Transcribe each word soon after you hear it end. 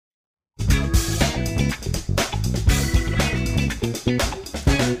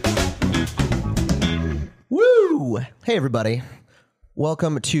Woo! Hey, everybody.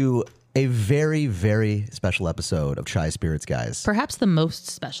 Welcome to a very, very special episode of Chai Spirits, guys. Perhaps the most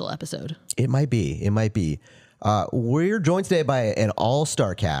special episode. It might be. It might be. We're joined today by an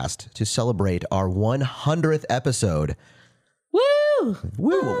all-star cast to celebrate our 100th episode. Woo!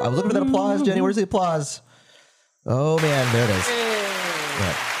 Woo! I was looking for that applause, Jenny. Where's the applause? Oh, man. There it is.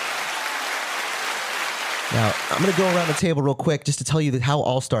 Yeah. Now, I'm going to go around the table real quick just to tell you how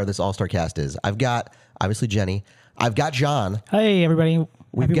all-star this all-star cast is. I've got, obviously, Jenny. I've got John. Hey, everybody. Happy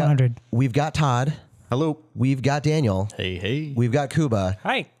 100. We've got Todd. Hello. We've got Daniel. Hey, hey. We've got Kuba.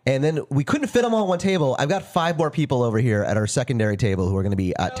 Hi. And then we couldn't fit them all on one table. I've got 5 more people over here at our secondary table who are going to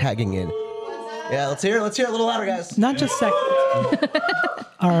be tagging in. Yeah, let's hear it. Let's hear it a little louder, guys. Not just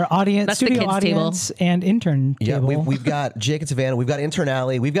our audience, That's the studio kids' audience, and intern Yeah, table. we've got Jake and Savannah. We've got intern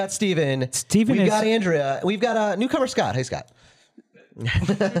Allie. We've got Steven. We've got Andrea. We've got newcomer Scott. Hey, Scott.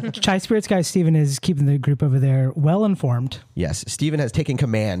 Chai Spirits guy Steven is keeping the group over there well informed. Yes, Steven has taken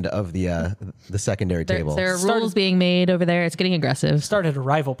command of the secondary table. There are rules being made over there. It's getting aggressive. Started a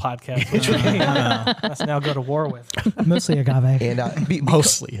rival podcast, which we must now go to war with. Mostly agave. And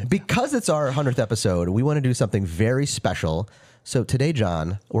Mostly. Because it's our 100th episode, we want to do something very special. So today,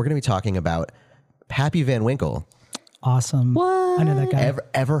 John, we're going to be talking about Pappy Van Winkle. Awesome. What? I know that guy.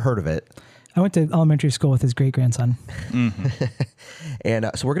 Ever heard of it? I went to elementary school with his great-grandson. Mm-hmm. And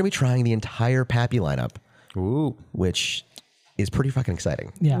so we're going to be trying the entire Pappy lineup. Ooh. Which is pretty fucking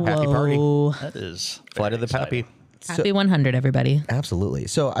exciting. Yeah. Happy party. Whoa. That is Flight of the Pappy. Happy 100, everybody. Absolutely.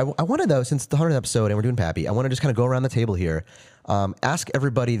 So I want to, though, since the 100th episode and we're doing Pappy, I want to just kind of go around the table here, ask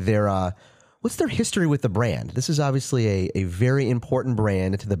everybody what's their history with the brand? This is obviously a very important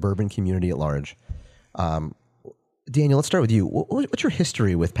brand to the bourbon community at large. Daniel, let's start with you. What's your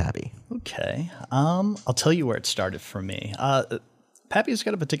history with Pappy? Okay. I'll tell you where it started for me. Pappy's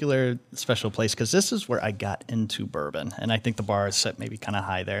got a particular special place because this is where I got into bourbon, and I think the bar is set maybe kind of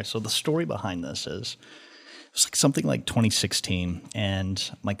high there. So the story behind this is it was like something like 2016,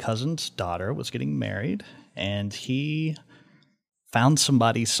 and my cousin's daughter was getting married, and he found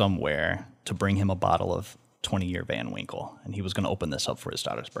somebody somewhere to bring him a bottle of 20-year Van Winkle, and he was going to open this up for his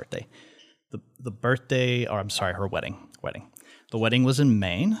daughter's birthday. Her wedding. The wedding was in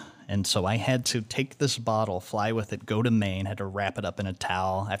Maine, and so I had to take this bottle, fly with it, go to Maine, had to wrap it up in a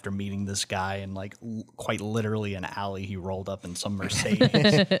towel after meeting this guy in quite literally an alley. He rolled up in some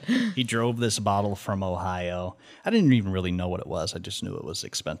Mercedes. He drove this bottle from Ohio. I didn't even really know what it was. I just knew it was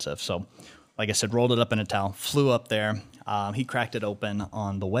expensive. So, like I said, rolled it up in a towel, flew up there. He cracked it open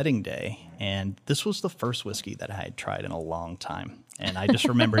on the wedding day, and this was the first whiskey that I had tried in a long time. And I just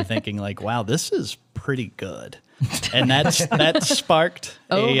remember thinking, like, wow, this is pretty good. And that sparked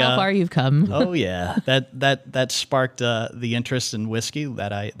How far you've come. Oh yeah, that sparked the interest in whiskey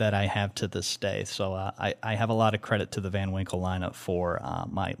that I have to this day. So I have a lot of credit to the Van Winkle lineup for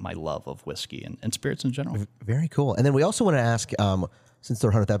my love of whiskey and spirits in general. Very cool. And then we also want to ask, since the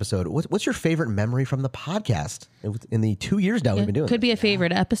 100th episode, what's your favorite memory from the podcast in the 2 years now we've been doing Could it? be a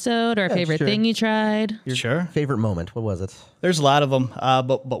favorite episode or a favorite thing you tried. Your favorite moment. What was it? There's a lot of them,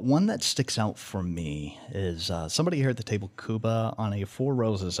 but one that sticks out for me is somebody here at the table, Kuba, on a Four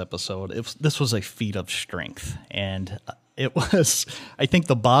Roses episode. This was a feat of strength, and it was, I think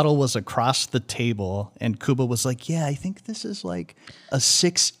the bottle was across the table, and Kuba was like, yeah, I think this is like a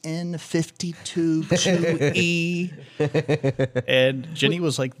 6N52 2E. And Jenny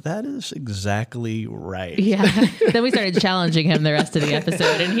was like, that is exactly right. Yeah. Then we started challenging him the rest of the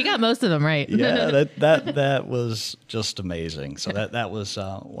episode, and he got most of them right. Yeah, that was just amazing. So that was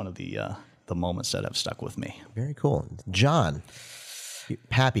one of the moments that have stuck with me. Very cool. John,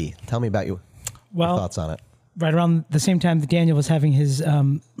 Pappy, tell me about your thoughts on it. Right around the same time that Daniel was having his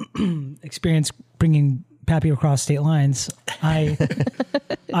experience bringing Pappy across state lines, I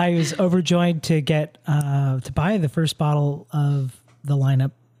was overjoyed to get to buy the first bottle of the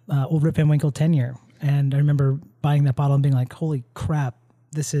lineup, Old Rip Van Winkle 10-year. And I remember buying that bottle and being like, holy crap,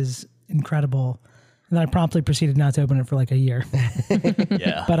 this is incredible. And then I promptly proceeded not to open it for like a year.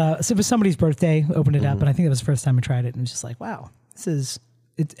 Yeah. But so it was somebody's birthday, opened it up, but I think it was the first time I tried it, and it was just like, wow,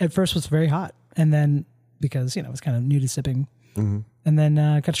 it at first was very hot. And then, because, it was kind of new to sipping. Mm-hmm. And then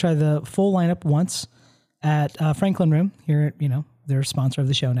got to try the full lineup once at Franklin Room here at, they're a sponsor of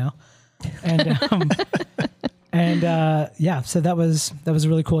the show now. And so that was a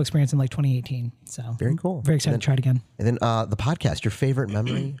really cool experience in like 2018. So very cool. Very excited to try it again. And then the podcast, your favorite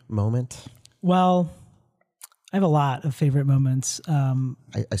memory moment? Well, I have a lot of favorite moments. I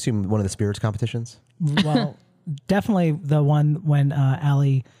assume one of the spirits competitions? Well, definitely the one when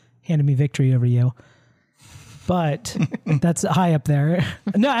Allie handed me victory over you. but that's high up there.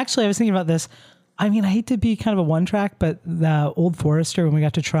 No, actually, I was thinking about this. I mean, I hate to be kind of a one track, but the Old Forester, when we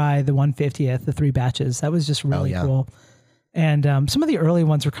got to try the 150th, the 3 batches, that was just really cool. And some of the early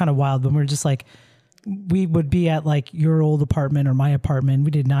ones were kind of wild, but we were just like, we would be at like your old apartment or my apartment.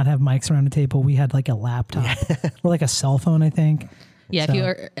 We did not have mics around the table. We had like a laptop or like a cell phone, I think. Yeah, So, if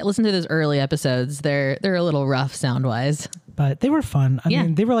you listen to those early episodes, they're a little rough sound wise. but they were fun. I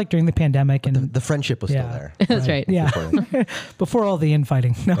mean, they were like during the pandemic, and The friendship was still there. That's right. Yeah, before all the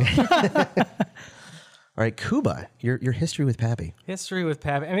infighting. No. All right, Cuba, your history with Pappy. History with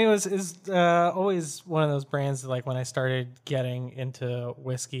Pappy. I mean, it was always one of those brands that, like, when I started getting into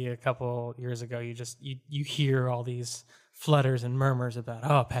whiskey a couple years ago, you hear all these flutters and murmurs about,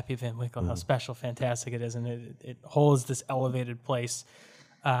 oh, Pappy Van Winkle, how special, fantastic it is, and it holds this elevated place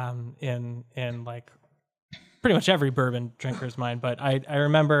in like pretty much every bourbon drinker's mind. But I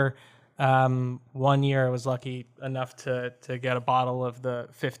remember one year I was lucky enough to get a bottle of the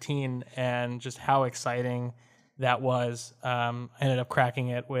 15, and just how exciting that was. I ended up cracking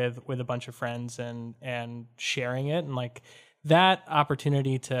it with a bunch of friends and sharing it, and like that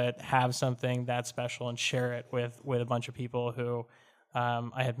opportunity to have something that special and share it with a bunch of people who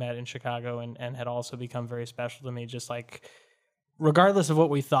I had met in Chicago and had also become very special to me. Just like, regardless of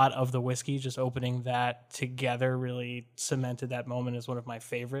what we thought of the whiskey, just opening that together really cemented that moment as one of my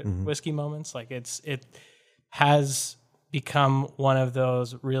favorite whiskey moments. Like it has become one of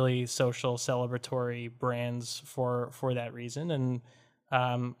those really social celebratory brands for that reason. And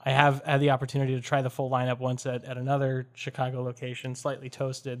I have had the opportunity to try the full lineup once at another Chicago location, Slightly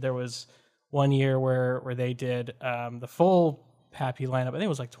Toasted. There was one year where they did the full Pappy lineup. I think it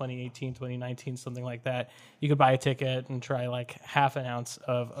was like 2018, 2019, something like that. You could buy a ticket and try like half an ounce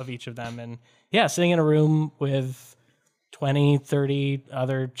of each of them. And yeah, sitting in a room with 20, 30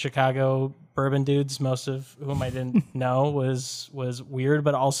 other Chicago bourbon dudes, most of whom I didn't know, was weird,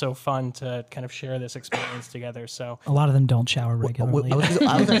 but also fun to kind of share this experience together. So A lot of them don't shower regularly. I was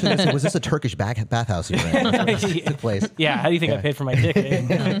actually going to say, was this a Turkish bathhouse you were in? Took place. yeah, how do you think I paid for my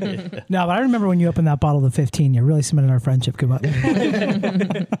ticket? No, but I remember when you opened that bottle of 15, you really cemented our friendship.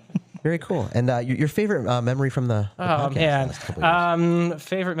 Very cool. And your favorite memory from the podcast? last couple of years?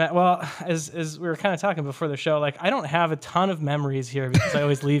 Favorite well, as we were kind of talking before the show, like I don't have a ton of memories here because I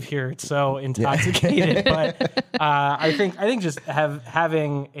always leave here so intoxicated. But I think just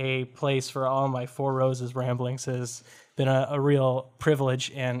having a place for all my Four Roses ramblings has been a real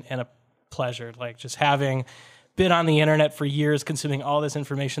privilege and a pleasure. Like just having been on the internet for years, consuming all this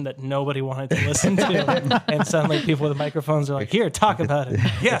information that nobody wanted to listen to, and suddenly people with microphones are like, "Here, talk about it."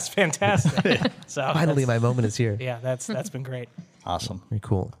 Yes, fantastic. So Finally, my moment is here. yeah, that's been great. Awesome. Very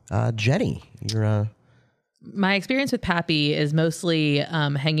cool. Jenny, you're My experience with Pappy is mostly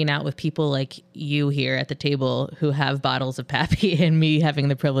hanging out with people like you here at the table who have bottles of Pappy, and me having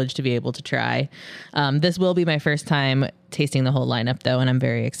the privilege to be able to try. This will be my first time tasting the whole lineup, though, and I'm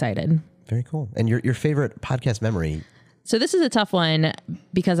very excited. very cool. And your favorite podcast memory? So this is a tough one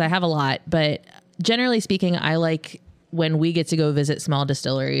because I have a lot, but generally speaking, I like when we get to go visit small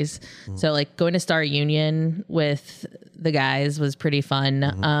distilleries. So like going to Star Union with the guys was pretty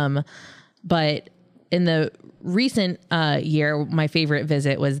fun. But in the recent year, my favorite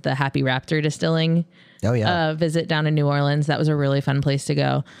visit was the Happy Raptor Distilling visit down in New Orleans. That was a really fun place to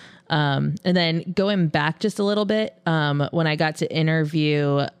go. And then going back just a little bit, when I got to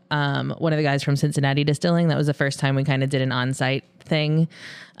interview one of the guys from Cincinnati Distilling, that was the first time we kind of did an on-site thing.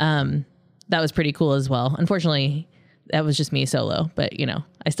 That was pretty cool as well. Unfortunately, that was just me solo, but you know,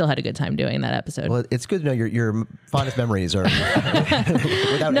 I still had a good time doing that episode. Well, it's good to know your fondest memories are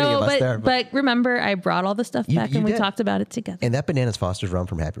without any of us there. But remember, I brought all the stuff back and we talked about it together. And that Bananas Foster's rum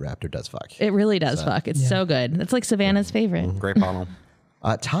from Happy Raptor does fuck. It really does fuck. It's so good. It's like Savannah's favorite. Great bottle.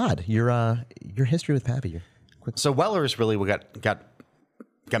 Todd, your history with Pappy. So Weller's really what got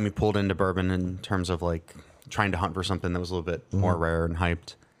me pulled into bourbon in terms of like trying to hunt for something that was a little bit more rare and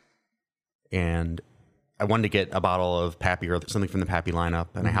hyped. And I wanted to get a bottle of Pappy or something from the Pappy lineup,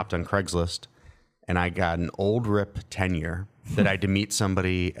 and I hopped on Craigslist, and I got an old rip 10-year that I had to meet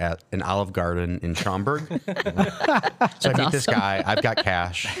somebody at an Olive Garden in Schaumburg. So I meet this guy. I've got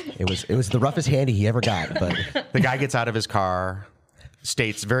cash. It was the roughest handy he ever got. But The guy gets out of his car,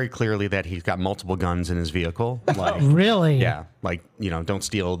 states very clearly that he's got multiple guns in his vehicle. Like, Really? yeah, like, you know, don't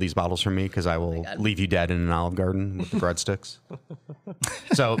steal these bottles from me because I will leave you dead in an Olive Garden with the breadsticks.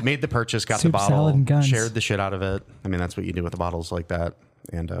 So made the purchase, got Soup, the salad, bottle, and guns. shared the shit out of it. I mean, that's what you do with the bottles like that,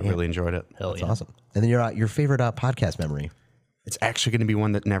 and really enjoyed it. that's awesome. And then your favorite podcast memory? It's actually going to be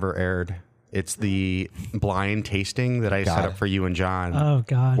one that never aired. It's the blind tasting that I set up for you and John. Oh,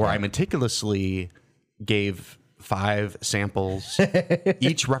 God. Where I meticulously gave 5 samples,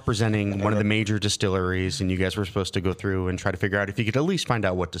 each representing one of the major distilleries, and you guys were supposed to go through and try to figure out if you could at least find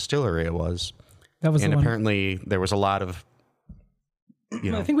out what distillery it was. That was And the one. apparently there was a lot of,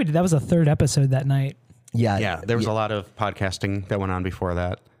 I think we did. That was the 3rd episode that night. yeah, there was a lot of podcasting that went on before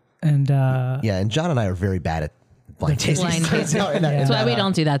that. And Yeah, and John and I are very bad at blind tasting. Blind tasting. So, That's why we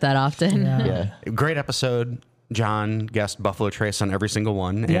don't do that often. yeah. Great episode. John guessed Buffalo Trace on every single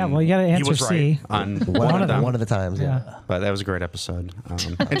one. Yeah, and well, you gotta he answer was C. right on one, of them. one of the times. Yeah. But that was a great episode.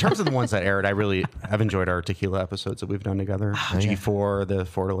 In terms of the ones that aired, I've enjoyed our tequila episodes that we've done together. G4, the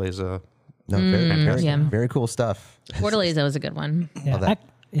Fortaleza. No, very, yeah. very cool stuff. Fortaleza was a good one. Yeah.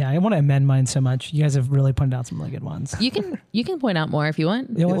 I want to amend mine so much. You guys have really pointed out some really good ones. You can point out more if you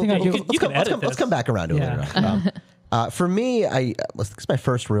want. The only thing I do. Let's come back around to it later on. For me, this is my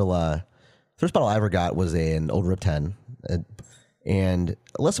first real first bottle I ever got was an old Rip 10, and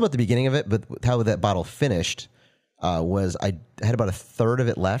less about the beginning of it, but how that bottle finished was I had about a third of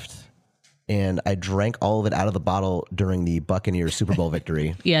it left, and I drank all of it out of the bottle during the Buccaneers Super Bowl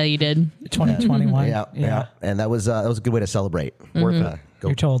victory. Yeah, you did. 2021. Yeah, and that was a good way to celebrate. Worth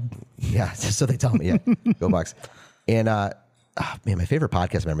You're told. Yeah, so they tell me. Yeah, go Bucks. And man, my favorite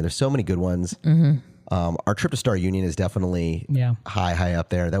podcast memory. There's so many good ones. Our trip to Star Union is definitely high up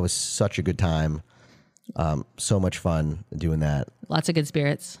there. That was such a good time. So much fun doing that. Lots of good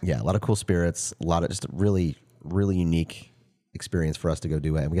spirits. Yeah, a lot of cool spirits. A lot of just really, really unique experience for us to go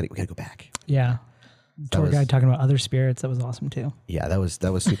do it. And we got to go back. Yeah. Tour guide talking about other spirits. That was awesome too. Yeah, that was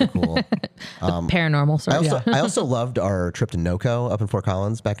super cool. Paranormal. Sorry. I also loved our trip to NOCO up in Fort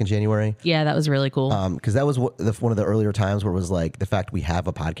Collins back in January. Yeah, that was really cool. Because that was one of the earlier times where it was like the fact we have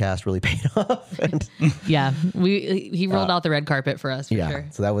a podcast really paid off. And, yeah, he rolled out the red carpet for us. For sure.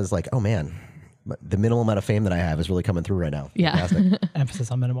 So that was like, oh man, the minimal amount of fame that I have is really coming through right now. Yeah.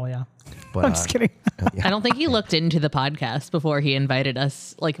 Emphasis on minimal. Yeah. But, I'm just kidding. I don't think he looked into the podcast before he invited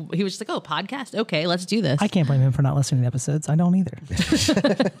us. Like he was just like, "Oh, podcast? Okay, let's do this." I can't blame him for not listening to the episodes. I don't either.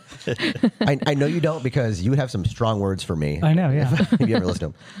 I know you don't because you would have some strong words for me. I know. Yeah. If you ever listen to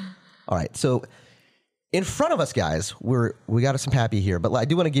them. All right. So in front of us, guys, we got some Pappy here, but I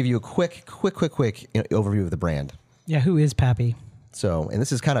do want to give you a quick overview of the brand. Yeah. Who is Pappy? So, and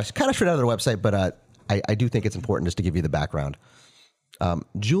this is kind of straight out of their website, but I do think it's important just to give you the background.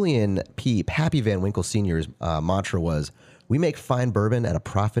 Julian P. Pappy Van Winkle Sr.'s mantra was, "We make fine bourbon at a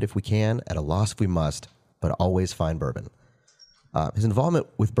profit if we can, at a loss if we must, but always fine bourbon." His involvement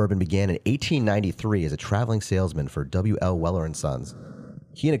with bourbon began in 1893 as a traveling salesman for W.L. Weller and Sons.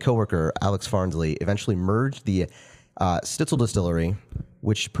 He and a coworker, Alex Farnsley, eventually merged the Stitzel Distillery,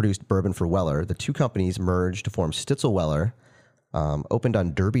 which produced bourbon for Weller. The two companies merged to form Stitzel Weller, opened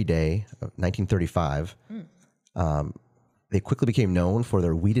on Derby Day of 1935. They quickly became known for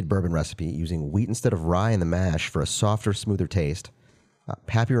their wheated bourbon recipe, using wheat instead of rye in the mash for a softer, smoother taste.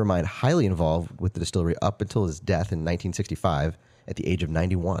 Pappy remained highly involved with the distillery up until his death in 1965 at the age of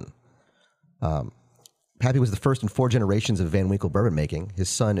 91. Pappy was the first in 4 generations of Van Winkle bourbon making. His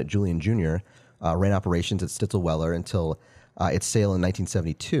son, Julian Jr., ran operations at Stitzel Weller until its sale in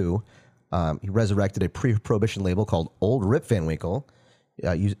 1972. He resurrected a pre-prohibition label called Old Rip Van Winkle,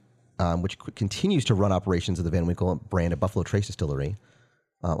 which continues to run operations of the Van Winkle brand at Buffalo Trace Distillery,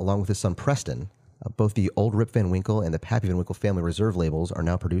 along with his son Preston. Both the Old Rip Van Winkle and the Pappy Van Winkle Family Reserve labels are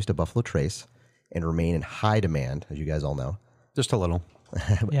now produced at Buffalo Trace and remain in high demand, as you guys all know. Just a little.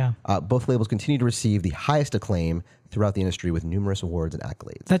 Yeah. Both labels continue to receive the highest acclaim throughout the industry with numerous awards and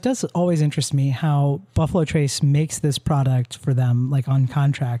accolades. That does always interest me how Buffalo Trace makes this product for them, like on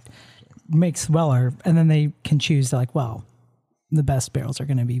contract, makes Weller, and then they can choose to like, well, the best barrels are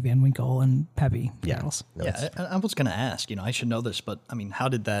going to be Van Winkle and Pappy barrels. No, Yeah, I was going to ask, I should know this, but I mean, how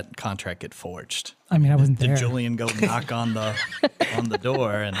did that contract get forged? I mean, I wasn't there. Did Julian go knock on the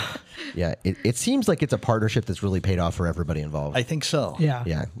door? And yeah, it seems like it's a partnership that's really paid off for everybody involved. I think so. Yeah.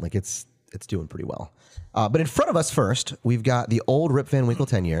 Yeah, like it's doing pretty well. But in front of us first, we've got the Old Rip Van Winkle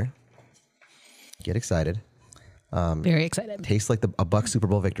 10-year. Get excited. Very excited. Tastes like a Buck Super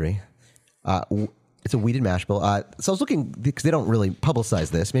Bowl victory. It's a wheated mash bill. So I was looking, because they don't really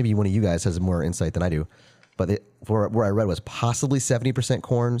publicize this. Maybe one of you guys has more insight than I do. But where I read was possibly 70%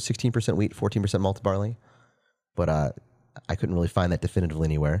 corn, 16% wheat, 14% malted barley. But I couldn't really find that definitively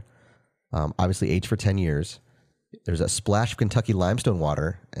anywhere. Obviously aged for 10 years. There's a splash of Kentucky limestone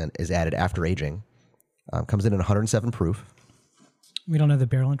water and is added after aging. Comes in at 107 proof. We don't know the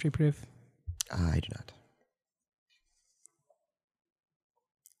barrel entry proof. I do not.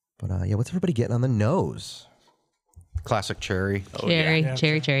 But yeah, what's everybody getting on the nose? Classic cherry, Cherry, Yeah,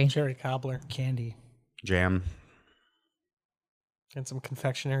 cherry. Cherry cobbler Candy. jam. and some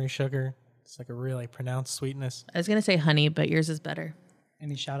confectionery sugar. It's like a really pronounced sweetness. I was gonna say honey, but yours is better.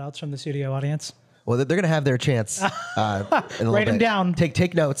 Any shout outs from the studio audience? Well, they're going to have their chance. In a little Write 'em bit. down.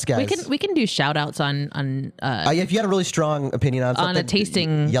 Take notes, guys. We can do shout outs on If you had a really strong opinion on something, a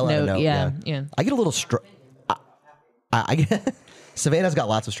tasting yell out a note. note. Yeah. I get a little strong. Savannah's got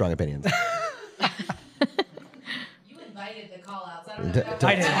lots of strong opinions. You invited the call outs. I don't know.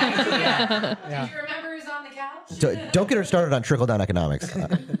 I did. Did you remember who's on the couch? Don't get her started on trickle down economics.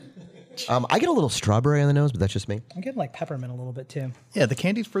 I get a little strawberry on the nose, but that's just me. I'm getting like peppermint a little bit too. Yeah, the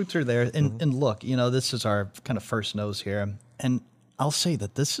candied fruits are there. And look, this is our kind of first nose here. And I'll say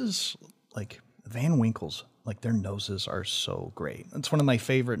that this is like Van Winkle's, like their noses are so great. It's one of my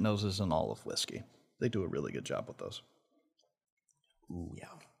favorite noses in all of whiskey. They do a really good job with those. Ooh, yeah.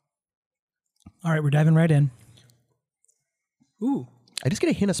 All right, we're diving right in. Ooh. I just get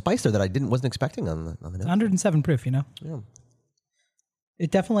a hint of spice there that I wasn't expecting on the nose. 107 proof, Yeah.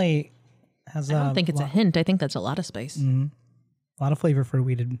 It definitely has I don't think it's a hint. I think that's a lot of spice. a lot of flavor for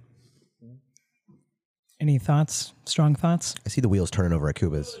wheated. Any thoughts? Strong thoughts? I see the wheels turning over at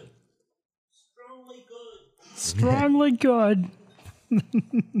Cuba's. Strongly good.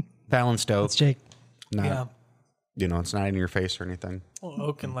 Balanced oak. That's Jake. Not, it's not in your face or anything. Well,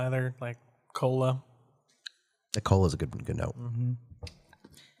 oak and leather, like cola. The cola is a good note.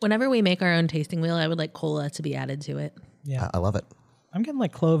 Whenever we make our own tasting wheel, I would like cola to be added to it. Yeah. I love it. I'm getting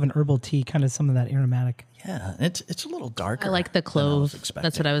like clove and herbal tea, kind of some of that aromatic. Yeah, it's a little darker. I like the than I clove. was expecting.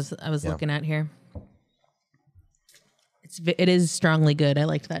 That's what I was looking at here. It is strongly good. I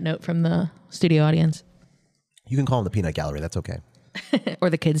liked that note from the studio audience You can call them the peanut gallery. That's okay. or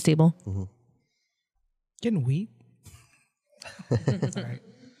the kids table. Getting wheat.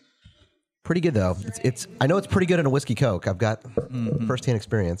 Pretty good though. It's. I know it's pretty good in a whiskey Coke. I've got firsthand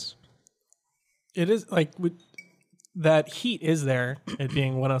experience. It is like that heat is there, it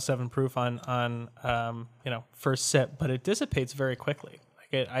being 107 proof on first sip, but it dissipates very quickly.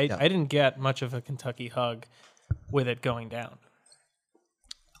 Like I didn't get much of a Kentucky hug with it going down.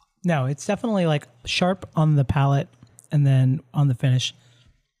 No, it's definitely like sharp on the palate and then on the finish.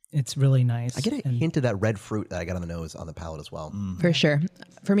 It's really nice. I get a hint of that red fruit that I got on the nose on the palate as well. For sure.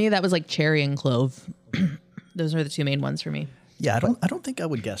 For me, that was like cherry and clove. Those are the two main ones for me. Yeah, I don't think I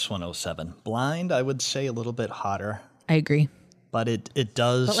would guess 107. Blind, I would say a little bit hotter, I agree. but it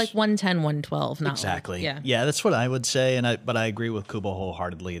does. But like 110, 112, not exactly. yeah. That's what I would say, but I agree with Kuba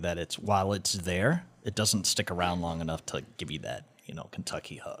wholeheartedly that while it's there, it doesn't stick around long enough to give you that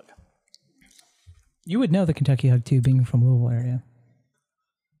Kentucky hug. You would know the Kentucky hug too, being from Louisville area.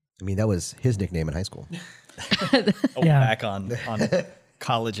 I mean, that was his nickname in high school. Yeah. Back on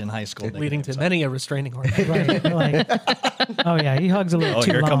college and high school, Leading to many a restraining order. Right. You're like, oh yeah, he hugs a little Oh,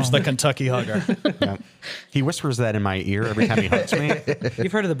 too here long. comes the Kentucky hugger. Yeah. He whispers that in my ear every time he hugs me,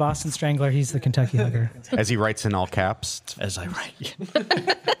 You've heard of the Boston Strangler. He's the Kentucky hugger. as he writes in all caps. As I write.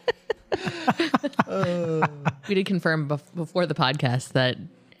 We did confirm before the podcast that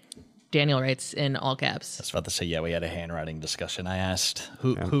Daniel writes in all caps. I was about to say, we had a handwriting discussion. I asked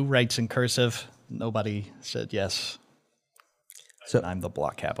who writes in cursive. Nobody said yes. So I'm the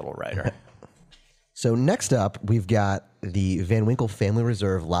block capital writer. So next up, we've got the Van Winkle Family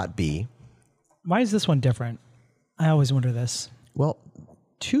Reserve Lot B. Why is this one different? I always wonder this. Well,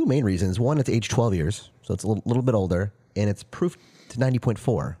 two main reasons. One, it's aged 12 years, so it's a little bit older, and it's proof to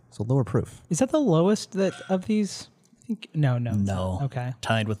 90.4, so lower proof. Is that the lowest of these? I think no. No. Okay.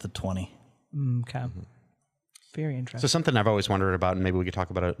 Tied with the 20. Okay. Very So interesting. something I've always wondered about, and maybe we could talk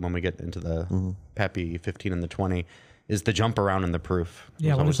about it when we get into the Pappy 15 and the 20, is the jump around in the proof. Yeah,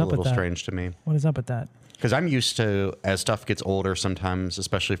 It's what always is a up with little that? strange to me. What is up with that? Because I'm used to, as stuff gets older sometimes,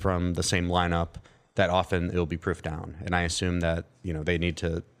 especially from the same lineup, that often it'll be proofed down. And I assume that, they need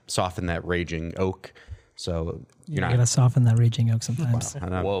to soften that raging oak. So You're gonna soften that raging oak sometimes.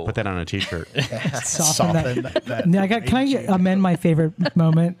 Whoa. Put that on a t-shirt. Soften that. Yeah, can I amend my favorite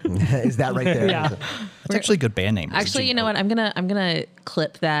moment? Is that right there? Yeah. It's actually a good band name. Actually, you know what? I'm gonna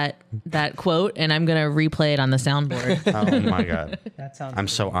clip that quote and I'm gonna replay it on the soundboard. Oh my God. That sounds. I'm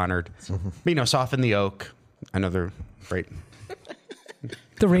so honored. But, soften the oak. Another great.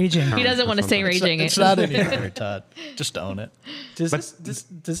 The raging. He doesn't want to say raging. It's not in here, Todd. Just own it. Does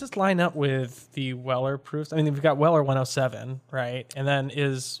this line up with the Weller proofs? I mean, we've got Weller 107, right? And then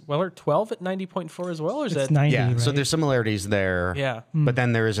is Weller 12 at 90.4 as well, or is It's it 90. Yeah. Right? So there's similarities there. Yeah. But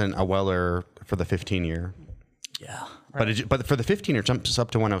then there isn't a Weller for the 15 year. Yeah. But for the 15 year, it jumps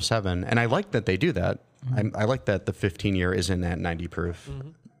up to 107. And I like that they do that. I like that the 15 year isn't at 90 proof.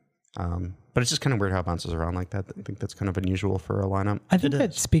 But it's just kind of weird how it bounces around like that. I think that's kind of unusual for a lineup. I think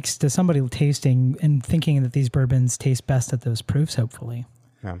that speaks to somebody tasting and thinking that these bourbons taste best at those proofs. Hopefully,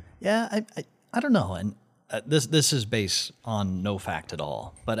 Yeah. I don't know, and this is based on no fact at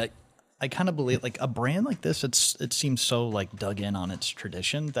all, but I kind of believe like a brand like this, it seems so like dug in on its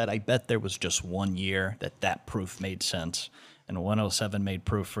tradition that I bet there was just one year that proof made sense. And 107 made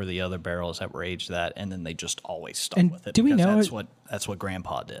proof for the other barrels that were aged that, and then they just always stuck And with it. do we because know that's what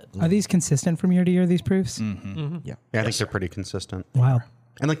Grandpa did. Are these consistent from year to year, these proofs? Yeah, I think they're pretty consistent. Wow.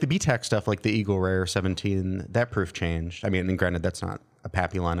 And like the BTAC stuff, like the Eagle Rare 17, that proof changed. I mean, and granted, that's not a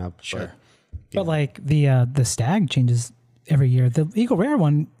Pappy lineup. Sure. But like the Stag changes every year. The Eagle Rare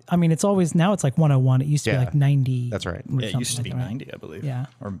one, I mean, it's always, now it's like 101. It used to be Yeah, like 90. that's right. or Yeah, it used to something be like that, right? 90, I believe. Yeah.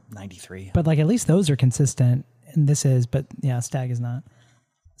 Or 93. But like at least those are consistent, and this is, but yeah, Stag is not.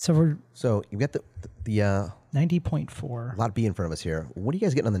 So we're So you've got the 90.4. lot B in front of us here. What are you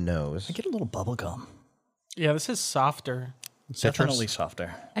guys getting on the nose? I get a little bubble gum. Yeah, this is softer. Definitely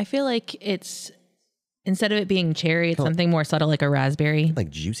softer. I feel like it's, instead of it being cherry, it's something more subtle like a raspberry. Like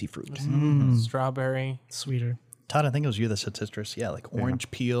juicy fruit. Strawberry. Sweeter. Todd, I think it was you that said citrus. Yeah, like orange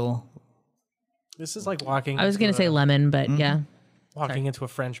peel. This is like walking. I was going to say lemon, but yeah. walking into a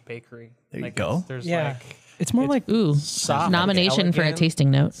French bakery. There you Like, go. There's Yeah. like It's more like, Ooh, soft, nomination for a elegant.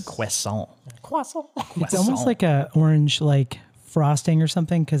 tasting note. Croissant. croissant. it's almost like a orange, like frosting or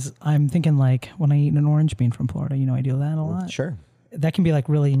something. Cause I'm thinking like when I eat an orange being from Florida, you know, I do that a lot. Sure. That can be like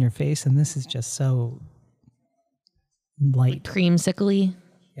really in your face. And this is just so light. Creamsicle-y.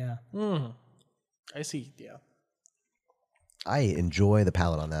 Yeah. I see. Yeah. I enjoy the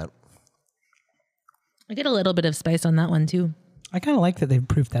palate on that. I get a little bit of spice on that one too. I kind of like that they've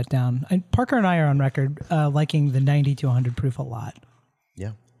proofed that down. Parker and I are on record liking the 90 to 100 proof a lot.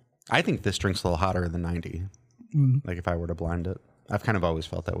 Yeah. I think this drink's a little hotter than 90. Like if I were to blind it. I've kind of always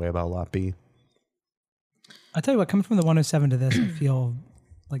felt that way about Lot B. I'll tell you what, coming from the 107 to this, I feel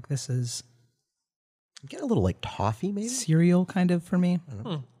like this is Get a little like toffee maybe. cereal kind of for me.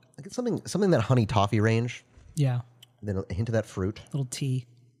 Like it's something in that honey toffee range. Yeah. Then a hint of that fruit. Little tea.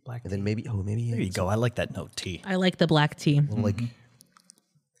 Black And tea. then maybe There you go. I like that note tea. I like the black tea. like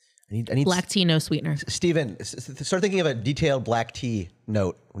I need Black tea, no sweetener. Steven, start thinking of a detailed black tea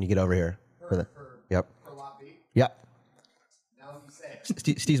note when you get over here. Yep. For lot B. Yep. Now you say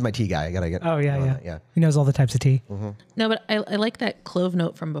it. Steve's my tea guy. I gotta get. Oh, yeah, on yeah. that, yeah. He knows all the types of tea. No, but I like that clove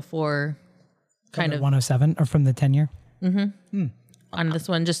note from before, kind The of 107 or from the 10 year. on this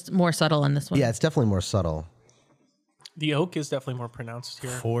one, just more subtle on this one. Yeah, it's definitely more subtle. The oak is definitely more pronounced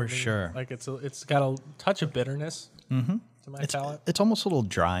here. For sure. Like it's got a touch of bitterness to my palate. It's almost a little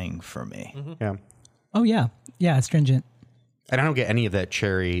drying for me. Yeah. Oh, yeah. Yeah, astringent. And I don't get any of that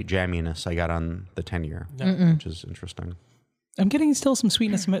cherry jamminess I got on the 10-year, which is interesting. I'm getting still some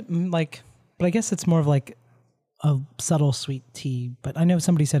sweetness, like, but I guess it's more of like a subtle sweet tea. But I know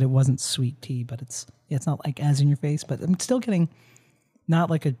somebody said it wasn't sweet tea, but it's not like as in your face. But I'm still getting not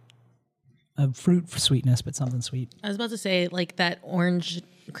like a fruit sweetness, but something sweet. I was about to say, like that orange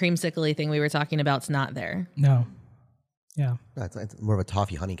creamsicle thing we were talking about's not there. No. Yeah, It's more of a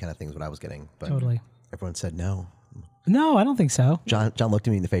toffee honey kind of thing is what I was getting. But totally. everyone said no. No, I don't think so. John looked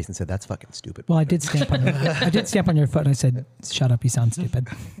at me in the face and said, "That's fucking stupid." Well, I did stamp on your foot, and I said, "Shut up, you sound stupid."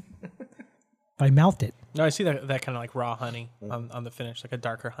 But I mouthed it. No, I see that kind of like raw honey on the finish, like a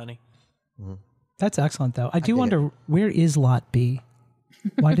darker honey. That's excellent, though. I do wonder, where is Lot B?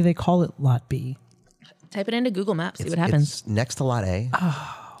 Why do they call it Lot B? Type it into Google Maps, see what happens. It's next to Lot A.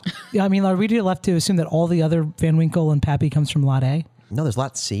 Yeah, I mean, are we left to assume that all the other Van Winkle and Pappy comes from Lot A? No, there's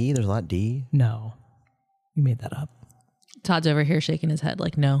Lot C. There's Lot D. No, you made that up. Todd's over here shaking his head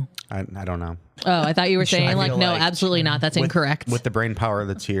like, no. I don't know. Oh, I thought you were saying like, feel no, like absolutely not. That's incorrect. With the brain power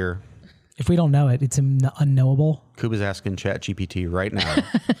that's here, If we don't know it, it's unknowable. Kuba's asking ChatGPT right now.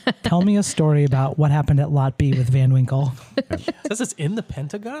 Tell me a story about what happened at Lot B with Van Winkle. It says it's in the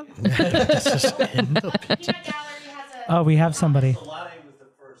Pentagon. Peanut Gallery has a. Oh, we have somebody. Lot A was the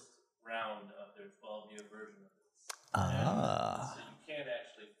first round of their 12-year version of this. So you can't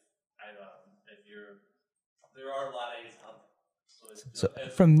actually, if there are Lot A's out there. So-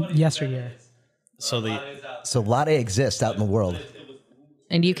 as From funny as yesteryear. that is, So there are the Lot A's out So Lot A exists out in the world. there. It was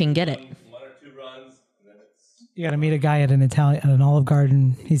And you can get it. one or two runs, and then it's You got to meet a guy at an Olive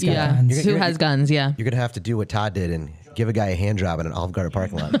Garden. He's got Yeah. guns. Who has guns? Yeah. You're gonna have to do what Todd did and give a guy a hand job in an Olive Garden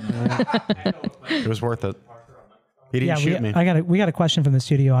parking lot. It was worth it. He didn't Yeah, shoot me. we got a question from the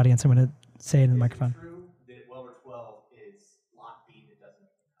studio audience. I'm going to say it in the microphone. true that Weller 12 is Lot B that doesn't.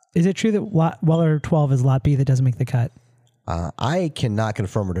 Is it true that Weller 12 is Lot B that doesn't make the cut? I cannot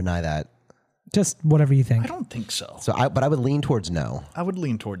confirm or deny that. Just whatever you I think. don't think so. But I would lean towards no, I would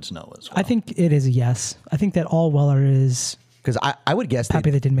lean towards no as well. I think it is a yes. I think that all Weller is. because I would guess Pappy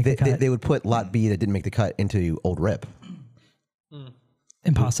that didn't make the cut. They would put Lot B that didn't make the cut into Old Rip.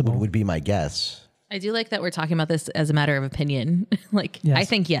 impossible. would be my guess. I do like that we're talking about this as a matter of opinion. Like, Yes. I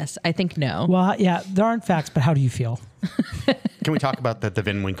think yes, I think no. Well, yeah, there aren't facts, but how do you feel? Can we talk about that the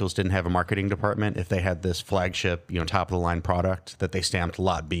Van Winkles didn't have a marketing department if they had this flagship, top of the line product that they stamped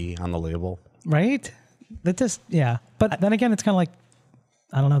Lot B on the label? Right? That just, yeah. But then again, it's kind of like,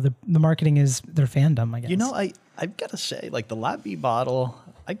 I don't know, the marketing is their fandom, I guess. I've got to say, like the Lot B bottle,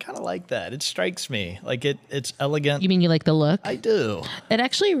 I kind of like that. It strikes me like it's elegant. You mean you like the look? I do. It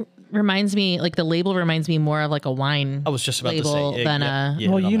actually reminds me, like the label reminds me more of like a wine. I was just about label to say than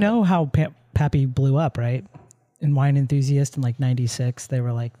Well, you know how Pappy blew up, right? In Wine Enthusiast in like 96, they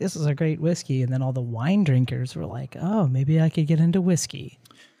were like, this is a great whiskey. And then all the wine drinkers were like, oh, maybe I could get into whiskey.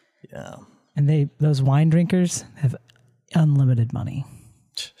 Yeah. And those wine drinkers have unlimited money.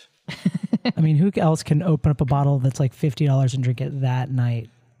 I mean, who else can open up a bottle that's like $50 and drink it that night?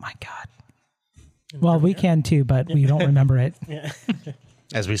 My God. Well, we can too, but we don't remember it.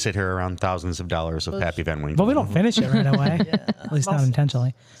 As we sit here around thousands of dollars of Pappy Van Winkle. But we don't finish it right away. At least not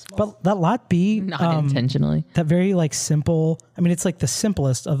intentionally. But that Lot B, not intentionally. that very like simple, I mean, it's like the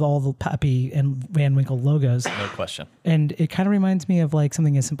simplest of all the Pappy and Van Winkle logos. No question. And it kind of reminds me of like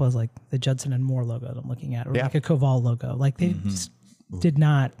something as simple as like the Judson and Moore logo that I'm looking at, or like a Koval logo. Like they just did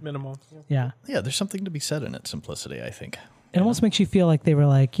not. Minimal. Yeah. Yeah, there's something to be said in its simplicity, I think. It almost makes you feel like they were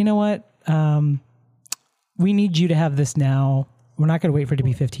like, you know what? We need you to have this now. We're not going to wait for it to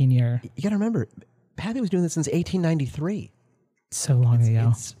be 15 year. You got to remember, Pappy was doing this since 1893. So long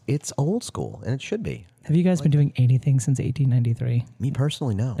ago. It's old school, and it should be. Have you guys been doing anything since 1893? Me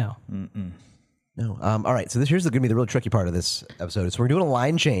personally, no. No. No. All right, so here's going to be the real tricky part of this episode. So we're doing a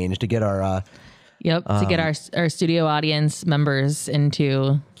line change to get our Yep, to get our studio audience members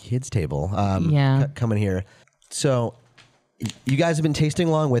into kids table Yeah. coming here. So you guys have been tasting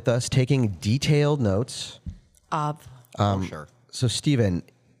along with us, taking detailed notes. Sure. So, Steven,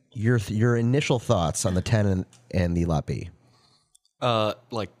 your initial thoughts on the 10 and the Lot B?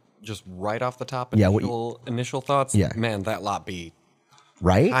 Like just right off the top, Yeah, initial thoughts. Yeah. Man, that Lot B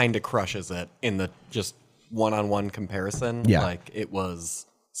Right? kind of crushes it in the just one-on-one comparison. Yeah. Like it was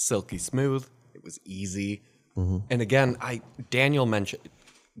silky smooth. It was easy. Mm-hmm. And again, Daniel mentioned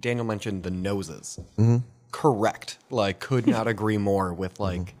the noses. Mm-hmm. Correct. Like could not agree more with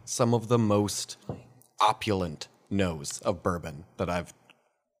like some of the most opulent nose of bourbon that I've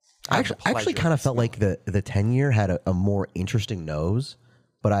I actually kind of felt like the 10-year had a more interesting nose,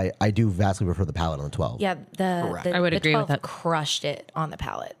 but I do vastly prefer the palate on the 12. Yeah, I would the agree with 12 that. crushed it on the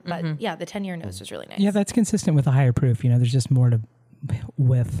palate. But yeah, the 10-year nose was really nice. Yeah, that's consistent with the higher proof. You know, there's just more to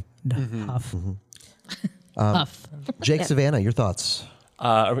whiff, huff. Puff. Jake, Savannah, your thoughts?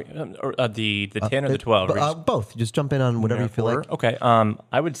 The 10 or the 12? Both. Just jump in on whatever you feel like. Okay.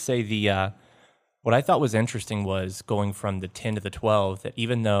 I would say what I thought was interesting was going from the 10 to the 12, that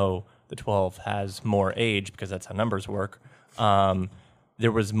even though the 12 has more age, because that's how numbers work,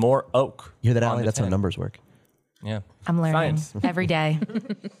 there was more oak. You hear that, on Allie? the That's how 10. numbers work. Yeah. I'm learning Science. every day.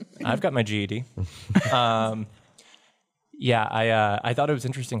 I've got my GED. I thought it was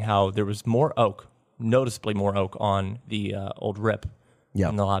interesting how there was more oak, noticeably more oak on the old rip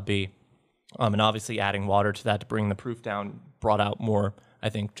in the Lot B. And obviously adding water to that to bring the proof down brought out more, I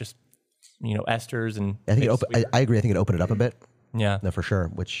think, just, esters and... I think I agree. I think it opened it up a bit. Yeah. No, for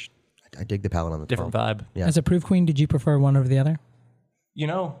sure, which I dig the palate on the 12. Different vibe. Yeah. As a proof queen, did you prefer one over the other?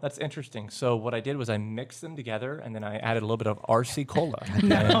 That's interesting. So what I did was I mixed them together, and then I added a little bit of RC Cola.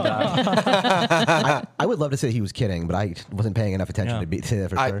 I would love to say he was kidding, but I wasn't paying enough attention to say that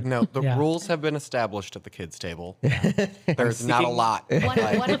for sure. No, the rules have been established at the kids' table. There's not a lot.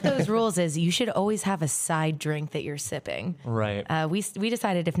 One of those rules is you should always have a side drink that you're sipping. Right. We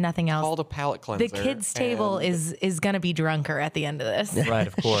decided if nothing else, Called a palate cleanser. the kids' table and is going to be drunker at the end of this. Right,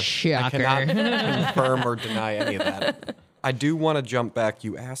 of course. I Shocker. cannot confirm or deny any of that. I do want to jump back.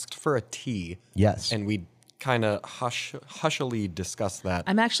 You asked for a tea. Yes. And we kind of hushily discussed that.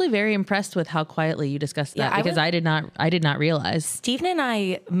 I'm actually very impressed with how quietly you discussed that Yeah, because I did not realize. Stephen and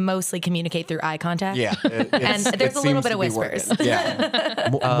I mostly communicate through eye contact. Yeah. And there's a little bit of whispers.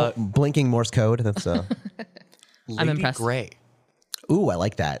 Yeah. Blinking Morse code. That's Lady impressed. Grey. Ooh, I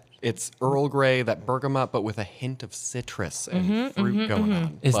like that. It's Earl Grey, that bergamot, but with a hint of citrus and fruit going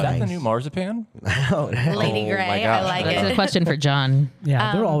on. Is But that the new marzipan? Lady Grey, my I gosh. like That's a it. question for John.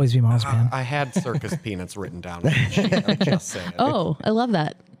 Yeah, there will always be marzipan. I had circus peanuts written down. I'm just saying. Oh, I love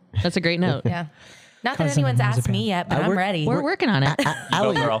that. That's a great note. Yeah. Not that Cousin anyone's asked marzipan. me yet, but I'm ready. We're working on it.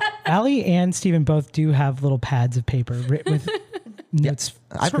 Go, girl. Allie and Steven both do have little pads of paper written with notes.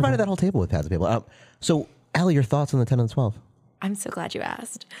 I provided that whole table with pads of paper. So, Allie, your thoughts on the 10 and the 12? I'm so glad you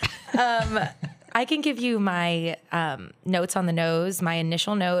asked. I can give you my notes on the nose. My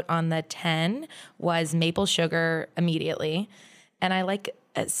initial note on the 10 was maple sugar immediately. And I like,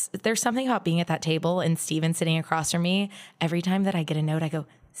 there's something about being at that table and Steven sitting across from me. Every time that I get a note, I go,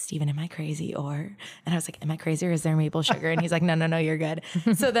 Steven, am I crazy? And I was like, am I crazy or is there maple sugar? And he's like, no, you're good.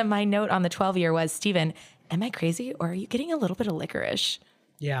 So then my note on the 12-year was, Steven, am I crazy or are you getting a little bit of licorice?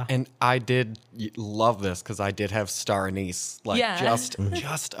 Yeah. And I did love this because I did have star anise, like just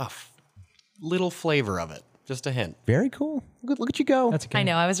a little flavor of it, just a hint. Very cool. Look at you go. That's good. I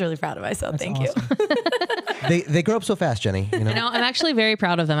know. I was really proud of myself. Thank you. They grow up so fast, Jenny. You know? No, I'm actually very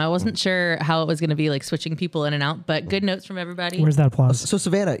proud of them. I wasn't sure how it was going to be like switching people in and out, but good notes from everybody. Where's that applause? So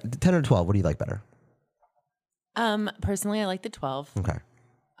Savannah, 10 or 12, what do you like better? Personally, I like the 12. Okay.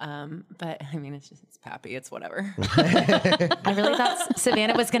 But I mean, it's Pappy. It's whatever. I really thought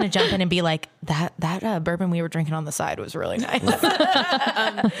Savannah was going to jump in and be like, that bourbon we were drinking on the side was really nice.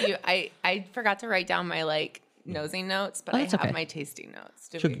 I forgot to write down my nosing notes, but I have my tasting notes.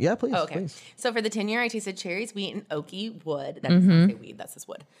 Sure. Yeah, please. Oh, okay. Please. So for the 10-year, I tasted cherries, wheat, and oaky wood. That does not say weed. That's just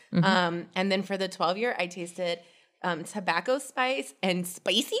wood. And then for the 12-year, I tasted tobacco spice and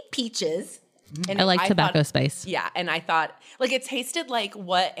spicy peaches. And I like tobacco spice. Yeah, and I thought it tasted like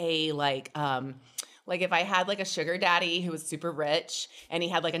what a if I had a sugar daddy who was super rich and he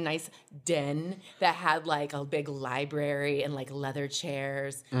had a nice den that had a big library and leather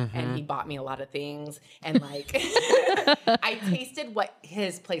chairs and he bought me a lot of things and I tasted what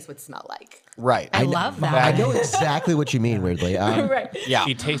his place would smell like. Right. I love that. I know exactly what you mean, weirdly. Right. Yeah.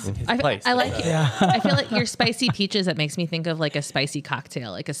 He tasted his I place. like it. Yeah. I feel like your spicy peaches, that makes me think of a spicy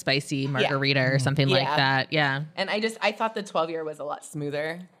cocktail, a spicy margarita or something like that. Yeah. And I thought the 12-year was a lot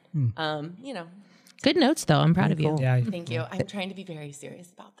smoother. Good notes, though. I'm proud of you. Yeah. Thank you. I'm trying to be very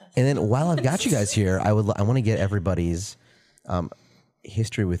serious about this. And then while I've got you guys here, I want to get everybody's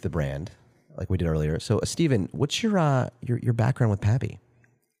history with the brand, like we did earlier. So, Steven, what's your background with Pappy?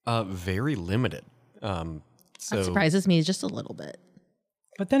 Very limited. That surprises me just a little bit.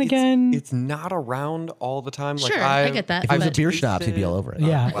 But then again, it's not around all the time. Sure, I get that. If it was a but- beer schnapps, he'd be all over it.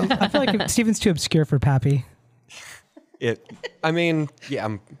 yeah, I feel like Steven's too obscure for Pappy. I'm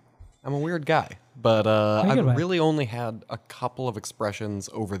a weird guy, but good I've way. really only had a couple of expressions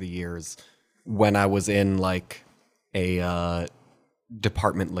over the years when I was in a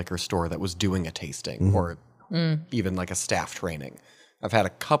department liquor store that was doing a tasting or even a staff training. I've had a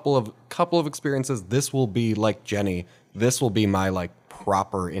couple of experiences. This will be like Jenny. This will be my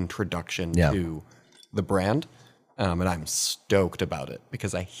proper introduction to the brand, and I'm stoked about it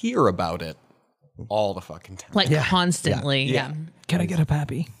because I hear about it all the fucking time. Constantly. Yeah. Can I get a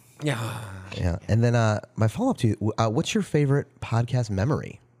Pappy? Yeah. Yeah. And then my follow-up to you, what's your favorite podcast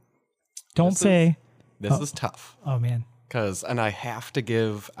memory? Don't say. This is tough. Oh man. And I have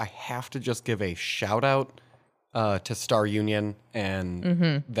to just give a shout out to Star Union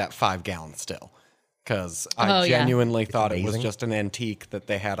and that 5-gallon still. Because I genuinely thought it was just an antique that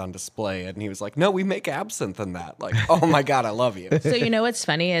they had on display. And he was like, no, we make absinthe in that. Oh my God, I love you. So you know what's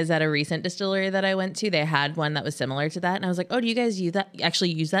funny is at a recent distillery that I went to, they had one that was similar to that. And I was like, oh, do you guys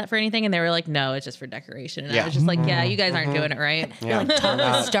actually use that for anything? And they were like, no, it's just for decoration. And I was just like, yeah, you guys aren't doing it right. Yeah. Talk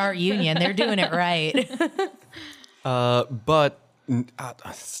to Star Union. They're doing it right. But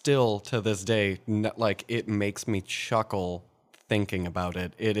still to this day, it makes me chuckle thinking about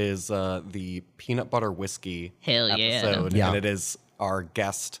it. It is the peanut butter whiskey episode, and it is our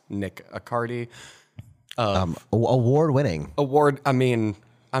guest Nick Accardi. Award-winning.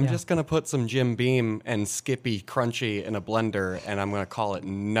 I'm just gonna put some Jim Beam and Skippy Crunchy in a blender, and I'm gonna call it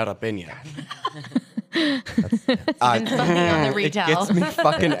Nut Up In Ya. On the retail. It gets me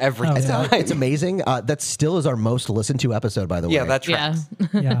fucking every time. It's amazing. That still is our most listened to episode, by the way. Yeah, that's right.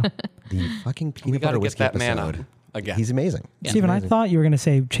 Yeah. The fucking We peanut gotta butter get whiskey that man episode. on again. He's amazing. Steven, I thought you were going to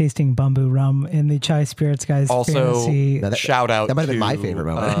say Chasing Bamboo Rum in the Chai Spirits guys. Also, fantasy. shout out That might have to been my favorite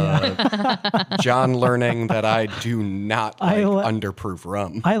moment. John learning that I do not like underproof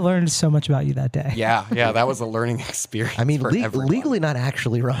rum. I learned so much about you that day. Yeah, that was a learning experience. I mean, for everyone. legally not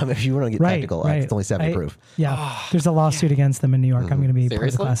actually rum if you want to get technical. Right. It's only 70 proof. Yeah. There's a lawsuit against them in New York. I'm going to be part of the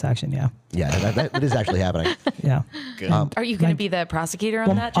Seriously? class action. Yeah. Yeah, that is actually happening. Yeah. Good. Are you going to be the prosecutor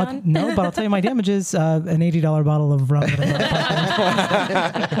on that, John? No, but I'll tell you my damages. An $80 bottle of rum.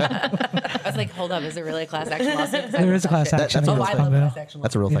 I was like, hold up, is it really a class action lawsuit? 'Cause I There love is a that class shit. action. Oh, against I love Bamboo. class action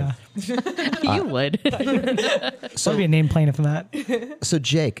That's a real thing. Yeah. You would. So be a named plaintiff in that. So,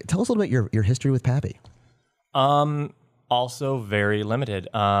 Jake, tell us a little bit your history with Pappy. Also very limited.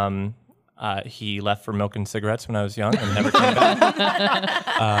 He left for milk and cigarettes when I was young and never came back.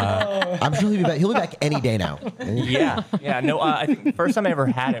 I'm sure he'll be back. He'll be back any day now. Yeah. No, I think the first time I ever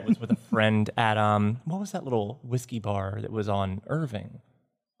had it was with a friend at what was that little whiskey bar that was on Irving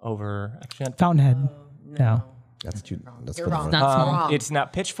over Fountainhead. No. That's too. That's You're for the wrong. wrong- Not small. Wrong. It's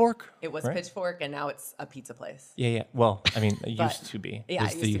not Pitchfork. It was right? Pitchfork, and now it's a pizza place. Yeah. Well, I mean, it But- used to be. yeah,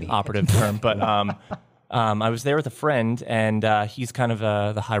 is it used to the be. operative term. But I was there with a friend, and he's kind of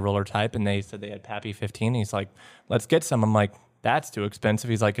the high roller type, and they said they had Pappy 15. And he's like, "Let's get some." I'm like, "That's too expensive."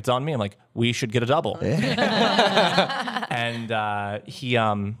 He's like, "It's on me." I'm like, "We should get a double." And he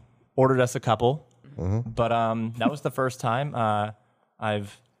ordered us a couple, but that was the first time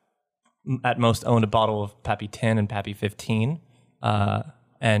I've at most owned a bottle of Pappy 10 and Pappy 15,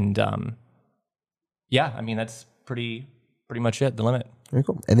 and yeah, I mean that's pretty much it. The limit. Very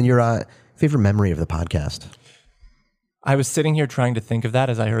cool. And then your favorite memory of the podcast? I was sitting here trying to think of that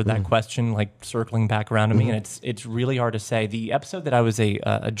as I heard that question, like circling back around to me, and it's really hard to say. The episode that I was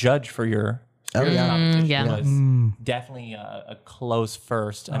a judge for your competition yeah. was definitely a close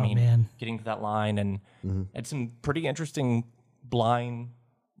first. I mean, man. getting to that line and had some pretty interesting blind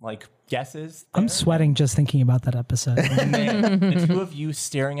guesses. I'm sweating just thinking about that episode. Man, the two of you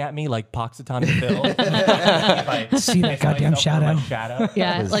staring at me like Poxitani Phil. See that goddamn shadow.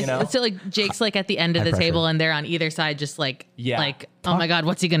 Yeah, You know? so Jake's at the end of the pressure. table, and they're on either side, just Yeah. oh my god,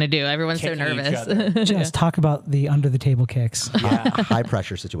 what's he gonna do? Everyone's so Kicking each nervous. other. Just talk about the under the table kicks. High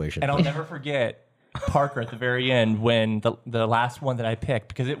pressure situation. And I'll never forget Parker at the very end when the last one that I picked,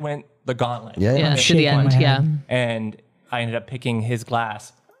 because it went the gauntlet. Yeah. Yeah, to the shaking end. my Yeah, head. And I ended up picking his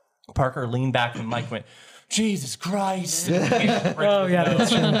glass. Parker leaned back from the mic and went, Jesus Christ. Oh, yeah,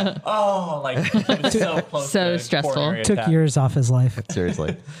 that's true. Oh, it was so close. So to stressful. coronary Took attack. years off his life.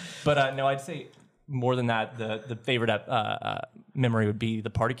 Seriously. But no, I'd say more than that, the favorite memory would be the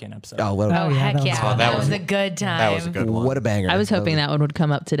Party Can episode. Oh, what Oh, a, heck that was yeah. fun. That was a good time. That was a good one. what a banger. I was hoping that one would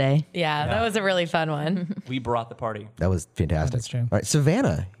come up today. Yeah, that was a really fun one. We brought the party. That was fantastic. That's true. All right,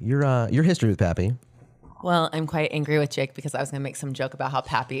 Savannah, your history with Pappy. Well, I'm quite angry with Jake because I was going to make some joke about how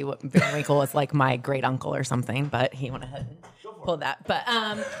Pappy Winkle was like my great uncle or something, but he went ahead and pulled that. But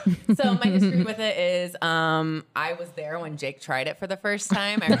so my history with it is I was there when Jake tried it for the first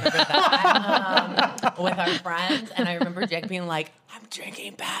time. I remember that with our friends, and I remember Jake being like, "I'm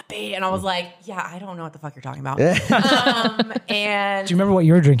drinking Pappy," and I was like, "Yeah, I don't know what the fuck you're talking about." And Do you remember what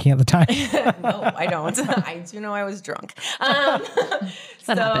you were drinking at the time? no, I don't. I do know I was drunk.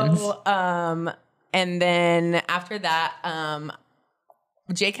 happens. And then after that,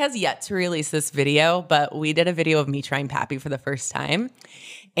 Jake has yet to release this video, but we did a video of me trying Pappy for the first time.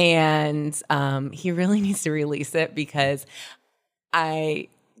 And he really needs to release it because I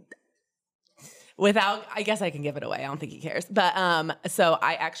guess I can give it away. I don't think he cares. But so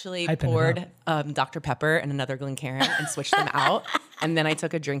I actually Hyping it poured Dr. Pepper and another Glencairn and switched them out. And then I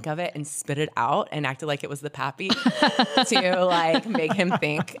took a drink of it and spit it out and acted like it was the Pappy to make him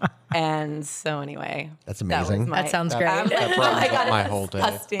think. And so anyway, That's amazing. That sounds great. That brightens up my whole day.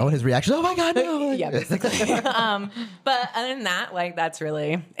 Oh, and his reaction. Oh my God, no. Yeah, basically. But other than that, that's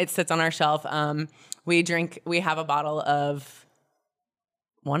really, it sits on our shelf. We have a bottle of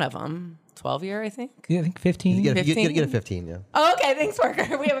one of them, 12-year, I think. Yeah, I think 15. You get a 15? 15, yeah. Oh, okay. Thanks,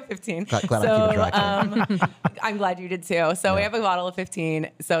 Parker. We have a 15. Glad I'm keeping track. I'm glad you did too. So we have a bottle of 15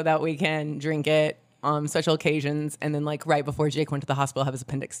 so that we can drink it on special occasions. And then right before Jake went to the hospital, have his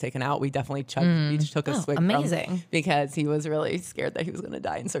appendix taken out, we definitely each took a swig from amazing. because he was really scared that he was going to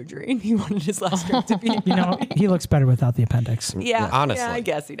die in surgery and he wanted his last drink to be. He looks better without the appendix. Yeah, honestly. yeah, I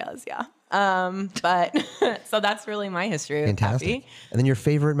guess he does. Yeah. But so that's really my history. Fantastic. With Pappy. And then your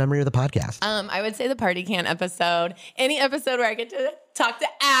favorite memory of the podcast. I would say the Party Can episode. Any episode where I get to talk to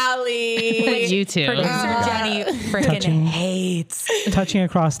Allie. You too. Producer Jenny freaking hates Touching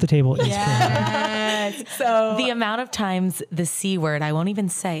across the table is Yes. So the amount of times the C word, I won't even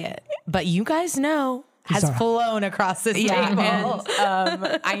say it, but you guys know, has Sorry. flown across this yeah, table.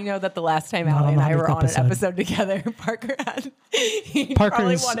 and I know that the last time Not Allie on and the I were 100th on an episode. episode together, Parker he Parker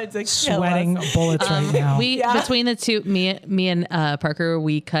probably is wanted to kill sweating us. bullets right now. We between the two, me and Parker,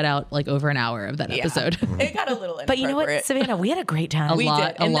 we cut out over an hour of that Yeah. episode. It got a little inappropriate. But you know what, Savannah, we had a great time. We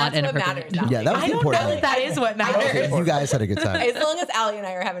lot- did, and a lot that's what inappropriate. matters. Yeah, that was I the don't important know thing. that is what matters. You guys had a good time. As long as Allie and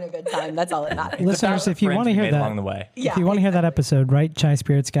I are having a good time, that's all that matters. Listeners, if you Friends want to we hear made that, along the way. Yeah. if you want to hear that episode, write Chai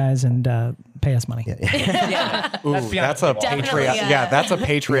Spirits guys and pay us money. Ooh, that's a Definitely, Patreon. yeah. That's a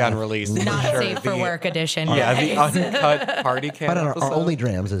Patreon release. Not for sure. safe for work edition. Yeah, guys. the uncut party can. But our episode. only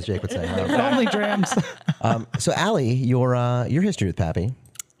drams, as Jake would say. Only drams. So, Allie, your history with Pappy.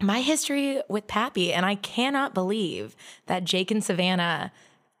 My history with Pappy, and I cannot believe that Jake and Savannah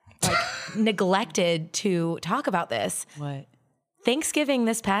neglected to talk about this. What? Thanksgiving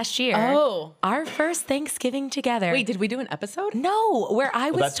this past year. Oh. Our first Thanksgiving together. Wait, did we do an episode? No, where I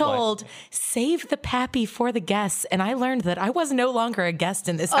was that's why. told, save the Pappy for the guests. And I learned that I was no longer a guest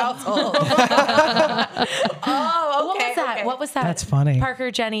in this household. Oh, What was that? okay. What was that? That's funny. Parker,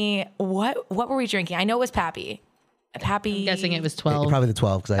 Jenny, what were we drinking? I know it was Pappy. Pappy. I'm guessing it was 12. Probably the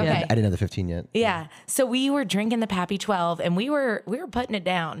 12 because Okay. I didn't have the 15 yet. Yeah. So we were drinking the Pappy 12 and we were putting it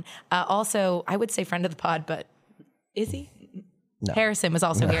down. Also, I would say friend of the pod, but is he? No. Harrison was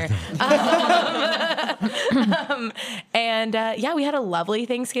also here. And we had a lovely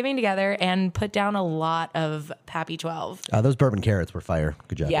Thanksgiving together and put down a lot of Pappy 12. Those bourbon carrots were fire.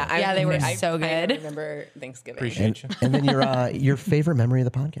 Good job. Yeah, guys. They were I so good. I remember Thanksgiving. Appreciate you. And then your favorite memory of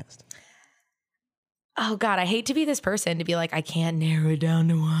the podcast. Oh God, I hate to be this person to be like, I can't narrow it down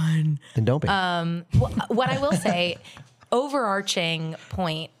to one. Then don't be. What I will say, overarching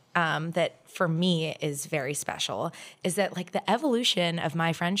point that for me is very special is that like the evolution of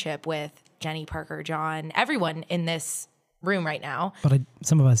my friendship with Jenny, Parker, John, everyone in this room right now. But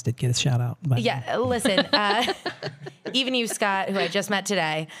some of us did get a shout out. Yeah, listen, even you, Scott, who I just met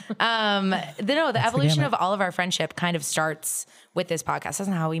today. The evolution of all of our friendship kind of starts with this podcast. That's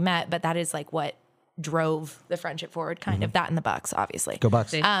not how we met, but that is like what drove the friendship forward. Kind of that in the Bucks, obviously. Go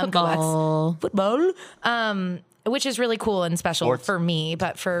Bucks. Go Bucks. Football. Which is really cool and special Sports. for me,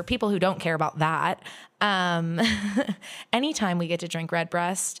 but for people who don't care about that, anytime we get to drink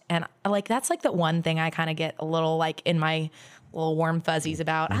Redbreast, and like that's like the one thing I kind of get a little like in my little warm fuzzies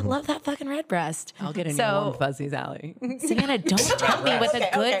about. I love that fucking Redbreast. I'll get in your warm fuzzies, Allie. Savannah, don't tempt me with a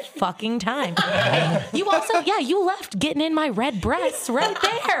good fucking time. You also, you left getting in my red breasts right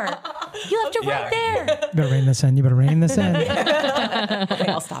there. You left it right there. You better rein this in. Okay,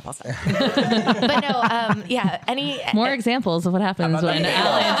 I'll stop. But no, any More examples of what happens when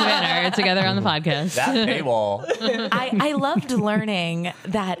Allie and Savannah are together on the podcast. That paywall. I loved learning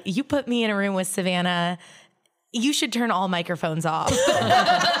that you put me in a room with Savannah. You should turn all microphones off,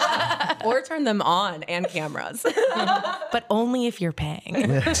 Or turn them on and cameras. but only if you're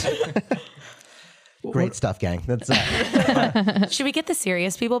paying. Great stuff, gang. That's Should we get the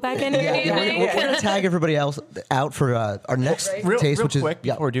serious people back in here? do you think? we're going to tag everybody else out for our next Real taste, which is quick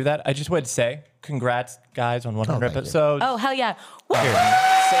before we do that, I just wanted to say congrats, guys, on 100 thank you. episodes. Oh, hell yeah. Woo! Same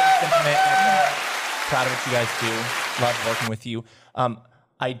sentiment. Proud of what you guys do. Love working with you.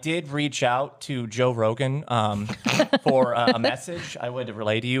 I did reach out to Joe Rogan for a message I wanted to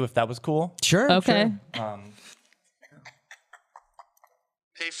relay to you if that was cool. sure. Okay. Sure.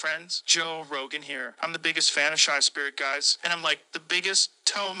 Hey friends, Joe Rogan here. I'm the biggest fan of Shy Spirit, guys, and I'm like the biggest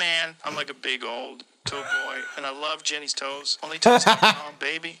toe man. I'm like a big old toe boy, and I love Jenny's toes. Only toes can count,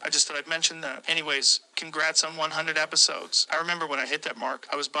 baby. I just thought I'd mention that. Anyways, congrats on 100 episodes. I remember when I hit that mark,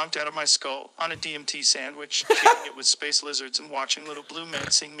 I was bunked out of my skull on a DMT sandwich, sharing it with space lizards and watching little blue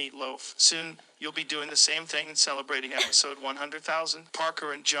men sing Meatloaf. Soon, you'll be doing the same thing and celebrating episode 100,000.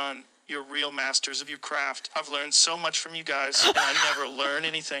 Parker and John, you're real masters of your craft. I've learned so much from you guys, and I never learn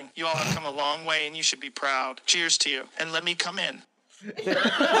anything. You all have come a long way, and you should be proud. Cheers to you, and let me come in.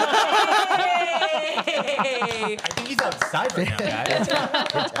 I think he's outside right now, guys.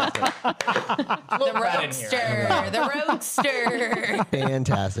 The roadster.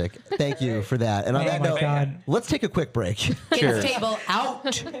 Fantastic. Thank you for that. And on that my note, God. let's take a quick break. Kids table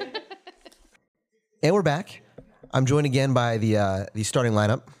out. And we're back. I'm joined again by the starting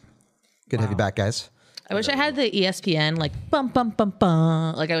lineup. Good to have you back, guys. I wish I had the ESPN like bum bum bum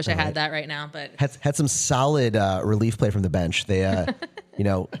bum. Like I wish I had that right now, but Had some solid relief play from the bench. They,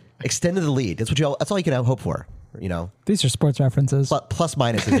 extended the lead. That's all you can hope for. These are sports references. Plus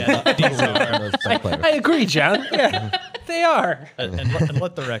minuses. I agree, John. Yeah, they are. And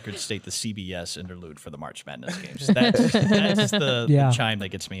let the record state the CBS interlude for the March Madness games. That's the Yeah. chime that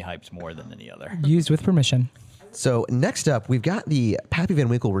gets me hyped more than any other. Used with permission. So next up, we've got the Pappy Van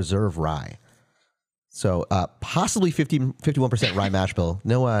Winkle Reserve Rye. So possibly 51% rye mash bill.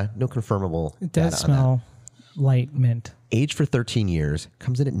 No confirmable. It does data on that. smell light mint. Aged for 13 years,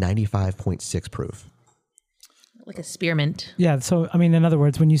 comes in at 95.6 proof. like a spearmint. Yeah. So, I mean, in other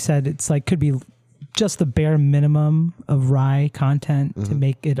words, when you said it's like could be just the bare minimum of rye content to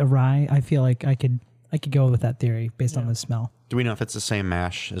make it a rye, I feel like I could go with that theory based on the smell. Do we know if it's the same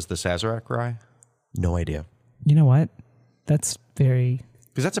mash as the Sazerac rye? No idea. You know what? That's very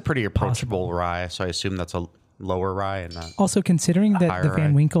Because that's a pretty approachable rye, so I assume that's a lower rye and not. also considering that higher the Van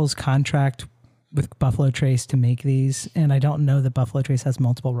rye. Winkle's contract with Buffalo Trace to make these, and I don't know that Buffalo Trace has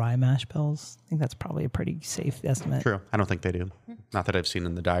multiple rye mash bills. I think that's probably a pretty safe estimate. True. I don't think they do. Not that I've seen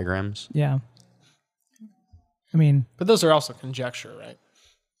in the diagrams. Yeah. I mean, But those are also conjecture, right?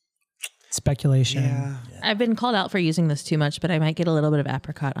 speculation. Yeah. I've been called out for using this too much, but I might get a little bit of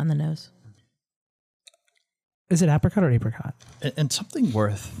apricot on the nose. Is it apricot or apricot? And something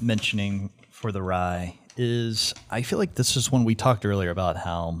worth mentioning for the rye is I feel like this is when we talked earlier about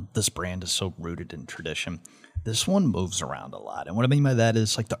how this brand is so rooted in tradition. This one moves around a lot. And what I mean by that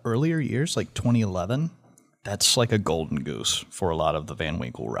is like the earlier years, like 2011, that's like a golden goose for a lot of the Van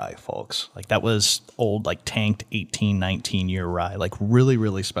Winkle rye folks. Like that was old, like tanked 18, 19-year rye, like really,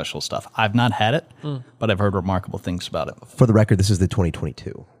 really special stuff. I've not had it, but I've heard remarkable things about it. For the record, this is the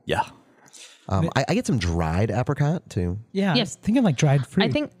 2022. Yeah. I get some dried apricot too. Yeah, I Yeah. was thinking like dried fruit.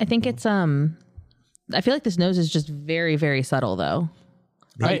 I think it's I feel like this nose is just very, very subtle though.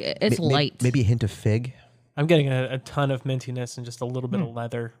 Like, it's light. Maybe a hint of fig. I'm getting a ton of mintiness and just a little bit of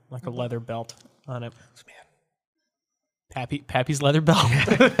leather, like a leather belt on it. Pappy's leather belt.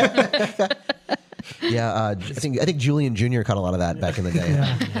 Yeah, I think Julian Jr. caught a lot of that back in the day.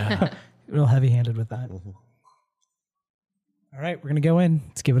 yeah. Real heavy-handed with that. All right, we're gonna go in.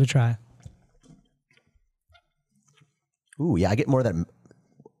 Let's give it a try. Ooh, yeah, I get more of that.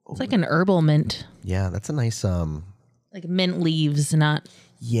 It's like an herbal mint, Yeah, that's a nice like mint leaves, not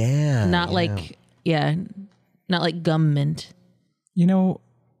not like not like gum mint. You know,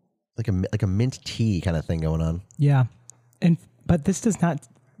 like a mint tea kind of thing going on. yeah, but this does not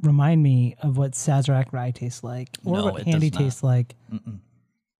remind me of what Sazerac rye tastes like, or No, what it Handy does not. tastes like.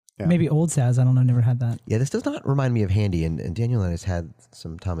 Yeah. Maybe old Saz. I don't know. Never had that. Yeah, this does not remind me of Handy, and Daniel and I just had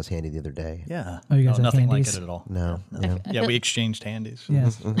some Thomas Handy the other day. Yeah. Oh, you guys have nothing like handies? it at all. No. Yeah, we exchanged handies.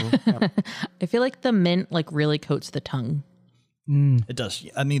 Yes. I feel like the mint like really coats the tongue. It does.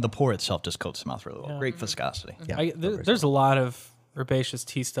 I mean, the pour itself just coats the mouth really well. Great viscosity. Yeah. There's a lot of herbaceous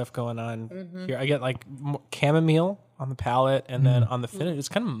tea stuff going on here. I get like chamomile on the palate, and then on the finish, it's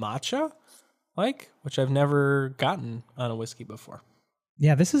kind of matcha like, which I've never gotten on a whiskey before.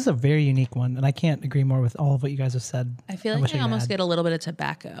 Yeah, this is a very unique one, and I can't agree more with all of what you guys have said. I feel like wish I could almost add. get a little bit of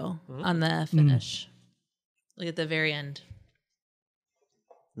tobacco on the finish, like at the very end.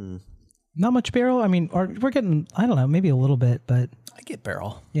 Not much barrel. I mean, or we're getting, I don't know, maybe a little bit, but I get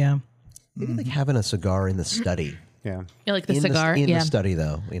barrel. yeah. Maybe like having a cigar in the study. Yeah. Yeah, like the in cigar. in yeah, the study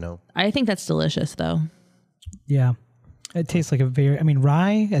though, you know. I think that's delicious though. Yeah. It tastes like a very, I mean,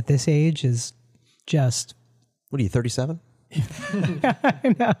 rye at this age is just, What are you, 37?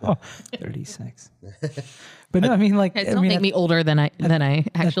 I know, 36. But no, I mean, like, Guys, I don't mean, make at me older than I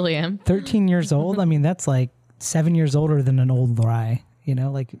actually am. 13 years old, I mean, that's like 7 years older than an old rye. You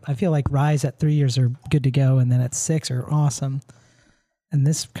know, like, I feel like ryes at 3 years are good to go, and then at 6 are awesome. And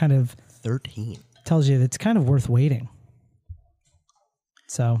this kind of 13. tells you that it's kind of worth waiting.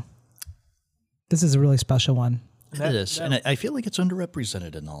 So, this is a really special one. It is, and I feel like it's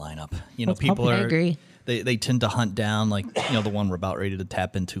underrepresented in the lineup. You know, That's people probably- are. I agree. They tend to hunt down, like, you know, the one we're about ready to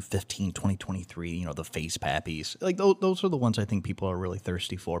tap into, 2023, you know, the face pappies. Like, those are the ones I think people are really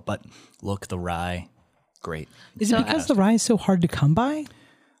thirsty for. But look, the rye, great. Is it because the rye is so hard to come by?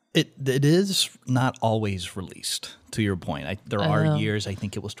 It is not always released, to your point. There are years, I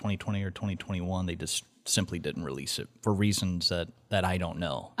think it was 2020 or 2021, they just simply didn't release it for reasons that I don't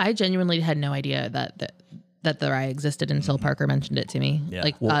know. I genuinely had no idea that the rye existed until Parker mentioned it to me. Yeah.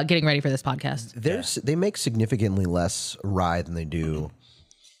 Like getting ready for this podcast. They make significantly less rye than they do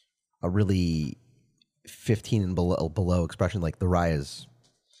a really 15 and below expression. Like the rye is,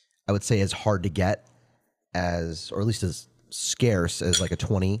 I would say, as hard to get as, or at least as scarce as like a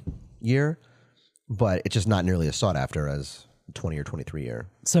 20 year, but it's just not nearly as sought after as 20 or 23 year.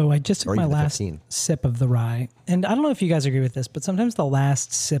 So I just took Or my even the last 15. sip of the rye. And I don't know if you guys agree with this, but sometimes the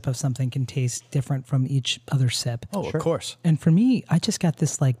last sip of something can taste different from each other sip. Oh, of course. And for me, I just got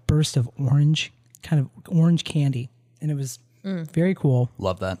this like burst of orange, kind of orange candy. And it was very cool.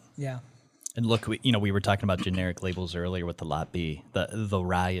 Love that. Yeah. And look, we were talking about generic labels earlier with the Lot B. The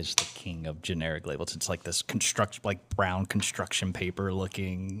rye is the king of generic labels. It's like this brown construction paper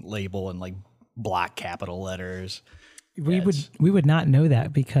looking label and like black capital letters. We would not know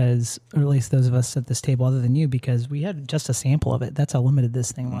that because, or at least those of us at this table other than you, because we had just a sample of it. That's how limited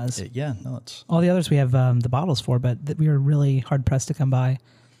this thing was. It's All the others we have the bottles for, but we were really hard pressed to come by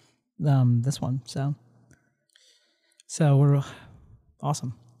this one. So we're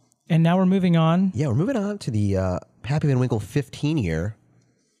awesome. And now we're moving on. Yeah, we're moving on to the Pappy Van Winkle 15 year.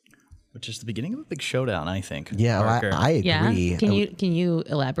 which is the beginning of a big showdown, I think. Yeah, Parker. I agree. Yeah. Can you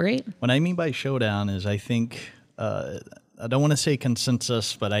elaborate? What I mean by showdown is I think I don't want to say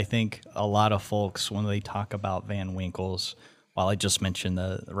consensus, but I think a lot of folks, when they talk about Van Winkles, while I just mentioned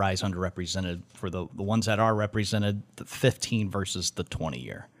the rye's underrepresented, for the ones that are represented, the 15 versus the 20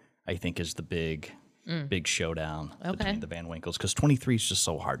 year, I think is the big big showdown Okay. between the Van Winkles, because 23 is just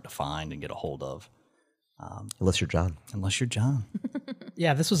so hard to find and get a hold of. Unless you're John. Unless you're John.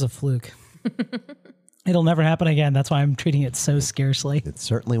 Yeah, this was a fluke. It'll never happen again. That's why I'm treating it so scarcely. It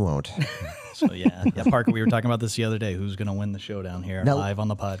certainly won't. So yeah, Parker, we were talking about this the other day. Who's going to win the showdown here Now- live on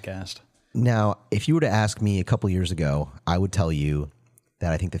the podcast? Now, if you were to ask me a couple years ago, I would tell you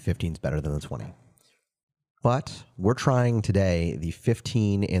that I think the 15 is better than the 20. But we're trying today the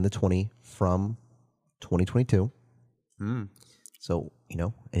 15 and the 20 from 2022. So,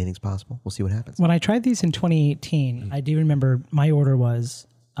 anything's possible. We'll see what happens. When I tried these in 2018, I do remember my order was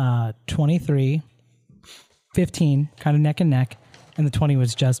 23, 15, kind of neck and neck, and the 20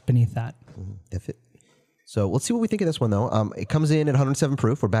 was just beneath that. So let's see what we think of this one, though. It comes in at 107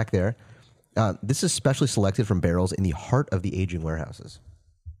 proof. We're back there. This is specially selected from barrels in the heart of the aging warehouses,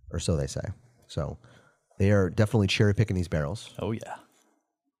 or so they say. So they are definitely cherry picking these barrels. Oh, yeah.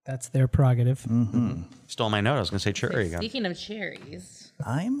 That's their prerogative. Stole my note. I was going to say cherry again. Speaking of cherries,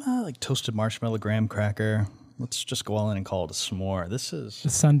 I'm like toasted marshmallow graham cracker. Let's just go all in and call it a s'more. This is The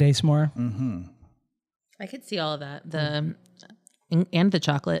Sunday s'more I could see all of that. And the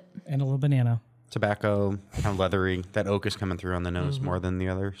chocolate. and a little banana. Tobacco, kind of leathery. That oak is coming through on the nose more than the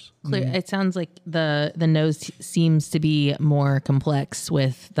others. Clear. It sounds like the nose seems to be more complex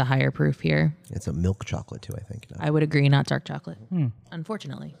with the higher proof here. It's a milk chocolate, too, I think. I would agree, not dark chocolate.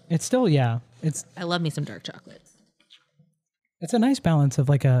 Unfortunately. It's still, it's I love me some dark chocolate. a nice balance of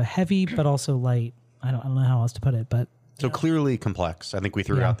like a heavy but also light. I don't know how else to put it, but So clearly complex. I think we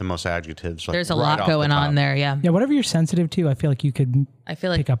threw out the most adjectives. Like There's a right lot off the going top. on there, yeah. yeah, whatever you're sensitive to, I feel like you could I feel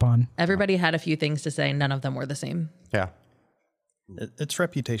like pick up on. everybody had a few things to say. None of them were the same. Yeah. its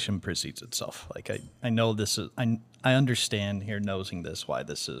reputation precedes itself. Like I know this is I understand here nosing this why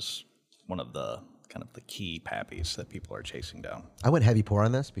this is one of the kind of the key Pappies that people are chasing down. I went heavy pour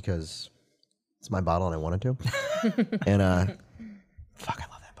on this because it's my bottle and I wanted to. And fuck, I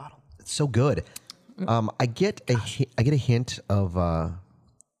love that bottle. It's so good. I get a hint of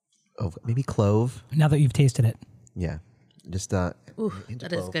maybe clove. Now that you've tasted it. Yeah, just Ooh, hint of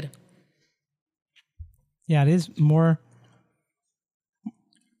that is clove. good. Yeah, it is more.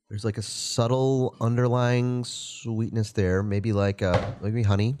 There's like a subtle underlying sweetness there, maybe like maybe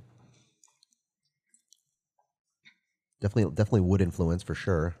honey. Definitely wood influence for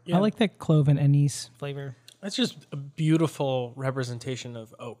sure. I like that clove and anise flavor. It's just a beautiful representation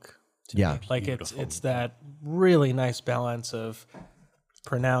of oak. Yeah, Like it's that really nice balance of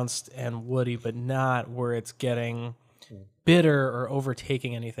pronounced and woody, but not where it's getting bitter or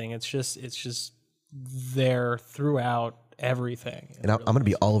overtaking anything. It's just there throughout everything. and I'm going to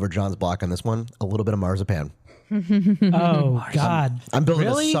be all over John's block on this one. A little bit of marzipan. Oh God! I'm building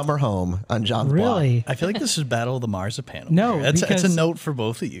Really? a summer home on John's block. Really? I feel like this is Battle of the Marzipan. over No, here. It's a because- note for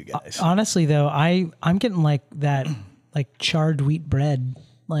both of you guys. Honestly, though, I'm getting like that, like charred wheat bread,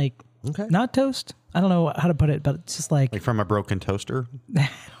 like Okay. not toast. I don't know how to put it, but it's just like Like from a broken toaster.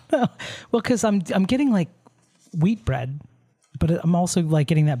 well, because I'm getting like wheat bread, but I'm also like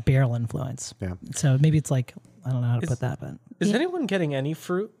getting that barrel influence. Yeah. So maybe it's like I don't know how to put that, but Is anyone getting any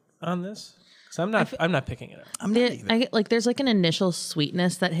fruit on this? Because I'm not picking it up. I get like there's like an initial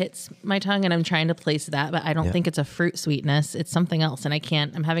sweetness that hits my tongue, and I'm trying to place that, but I don't think it's a fruit sweetness. It's something else, and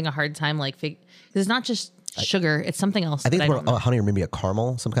I'm having a hard time like because it's not just sugar; it's something else. I think that it's more don't know. honey or maybe a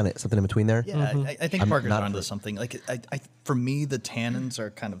caramel, something in between there. Yeah, I think I'm Parker's not onto for- something. Like, for me, the tannins are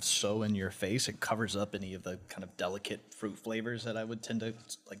kind of so in your face. It covers up any of the kind of delicate fruit flavors that I would tend to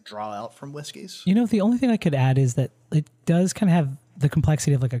like draw out from whiskeys. you know, the only thing I could add is that it does kind of have the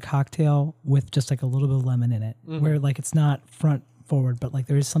complexity of like a cocktail with just like a little bit of lemon in it, where like it's not front forward, but like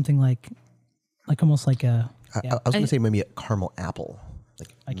there is something like almost like a I was going to say maybe a caramel apple,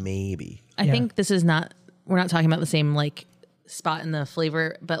 like maybe. I think this is not. We're not talking about the same like spot in the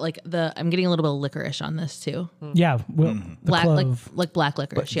flavor, but like I'm getting a little bit of licorice on this too. yeah, well, the Black clove. like black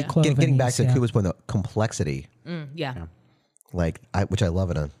licorice. Yeah. clove Getting back anise, to yeah. Kuba's point, the complexity, Yeah. which I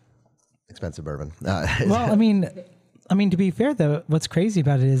love in a expensive bourbon. Well, I mean, to be fair though, what's crazy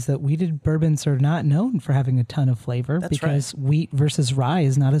about it is that wheated bourbons are not known for having a ton of flavor because wheat versus rye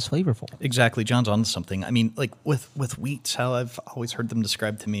is not as flavorful. Exactly, John's on something. I mean, like with wheats, how I've always heard them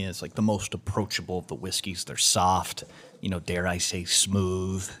described to me as like the most approachable of the whiskeys. They're soft, dare I say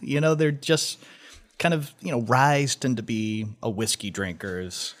smooth. They're just kind of, ryes tend to be a whiskey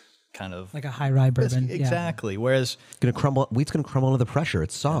drinker's kind of Like a high rye bourbon. exactly. Whereas Wheat's gonna crumble under the pressure.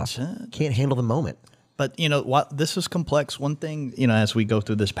 It's soft. Can't handle the moment. But, what this is complex. One thing, as we go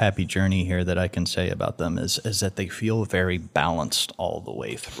through this Pappy journey here that I can say about them is that they feel very balanced all the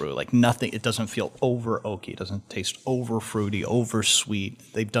way through. Like nothing, it doesn't feel over oaky. It doesn't taste over fruity, over sweet.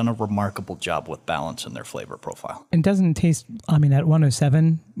 They've done a remarkable job with balance in their flavor profile. It doesn't taste, at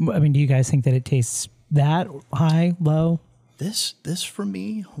 107, do you guys think that it tastes that high, low? This for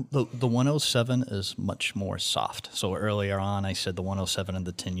me, the 107 is much more soft. So earlier on, I said the 107 and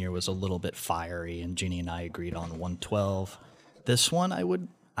the 10-year was a little bit fiery, and Ginny and I agreed on 112. This one, I would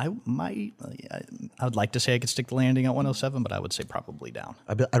like to say I could stick the landing at 107, but I would say probably down.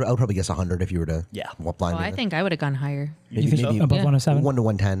 I would probably guess 100 if you were to blind. I think I would have gone higher. You think above 107? 1 to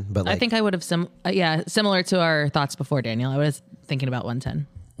 110, but I think I would have similar to our thoughts before, Daniel. I was thinking about 110.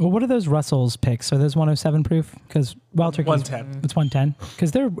 Well, what are those Russell's picks? Are those 107 proof? Because Wild Turkey 110. It's 110.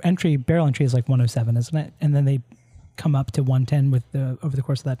 Because their barrel entry is like 107, isn't it? And then they come up to 110 over the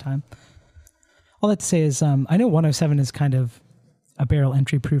course of that time. All that to say is, I know 107 is kind of a barrel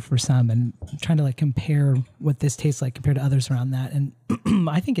entry proof for some, and I'm trying to compare what this tastes like compared to others around that. And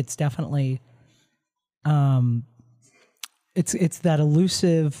I think it's definitely, it's that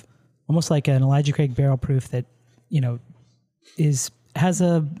elusive, almost like an Elijah Craig barrel proof that has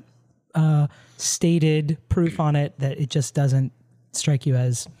a stated proof on it that it just doesn't strike you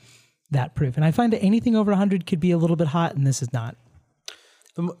as that proof. And I find that anything over 100 could be a little bit hot, and this is not.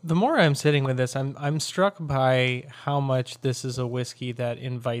 The more I'm sitting with this, I'm struck by how much this is a whiskey that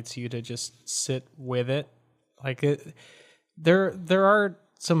invites you to just sit with it. There are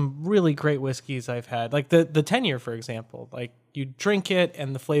some really great whiskeys I've had, like the 10-year, for example. Like you drink it,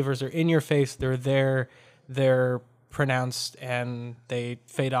 and the flavors are in your face. They're there. They're pronounced, and they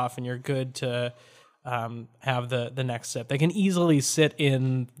fade off, and you're good to have the next sip. They can easily sit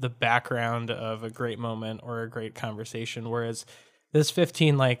in the background of a great moment or a great conversation, whereas this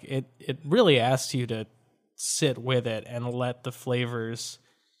 15, it really asks you to sit with it and let the flavors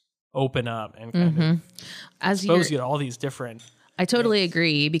open up and kind of expose you to all these different I totally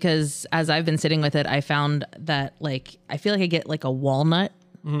agree, because as I've been sitting with it, I found that I feel like I get a walnut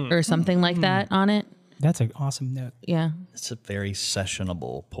or something like that on it. That's an awesome note. Yeah. It's a very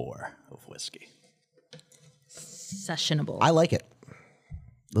sessionable pour of whiskey. Sessionable. I like it.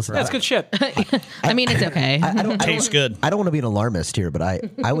 Listen, That's good shit. I mean, it's okay. Tastes good. I don't want to be an alarmist here, but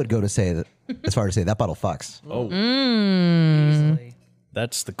I would go to say that, as far as say that bottle fucks. Oh.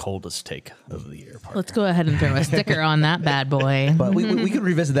 That's the coldest take of the year. Partner. Let's go ahead and throw a sticker on that bad boy. But we could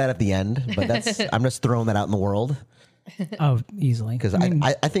revisit that at the end. But I'm just throwing that out in the world. Oh, easily. Because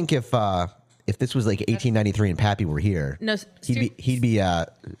I think if this was 1893 and Pappy were here, he'd be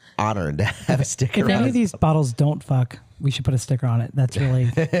honored to have a sticker. If any of these bottles don't fuck, we should put a sticker on it. That's really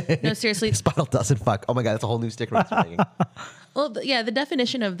no, seriously. This bottle doesn't fuck. Oh my god, that's a whole new sticker. Well, the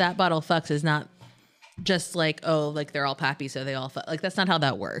definition of that bottle fucks is not just they're all Pappy, so they all fuck. That's not how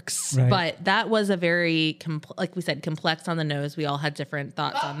that works. Right. But that was a very like we said, complex on the nose. We all had different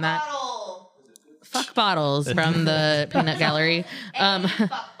thoughts on that. Fuck bottles from the Peanut Gallery.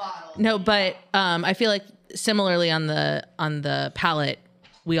 No, but I feel like similarly on the palate,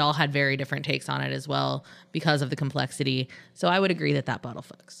 we all had very different takes on it as well because of the complexity. So I would agree that bottle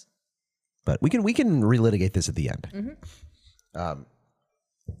fucks. But we can relitigate this at the end.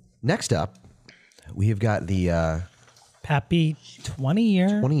 Next up, we have got the Pappy 20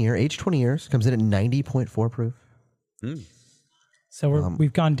 year. Age 20 years, comes in at 90.4 proof. So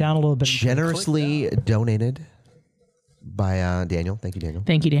we've gone down a little bit. Generously donated by Daniel. Thank you, Daniel.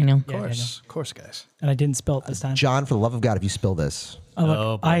 Thank you, Daniel. Of course, guys. And I didn't spill it this time. John, for the love of God, if you spill this,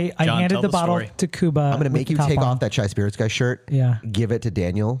 I handed the bottle to Kuba. I'm going to make you take off that Chai Spirits Guy shirt. Yeah. Give it to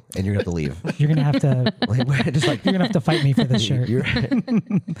Daniel, and you're going to have to leave. You're going to have to you're going to have to fight me for this shirt.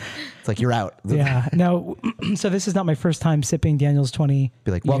 It's like you're out. Yeah. No. So this is not my first time sipping Daniel's 20.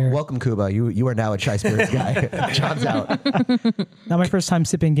 Be like, welcome, Kuba. You are now a Chai Spirits Guy. John's out. Not my first time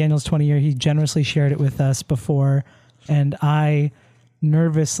sipping Daniel's 20 year. He generously shared it with us before, and I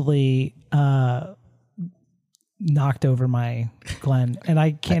nervously knocked over my Glen, and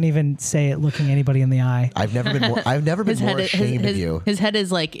I can't even say it looking anybody in the eye. I've never been more ashamed of you. His head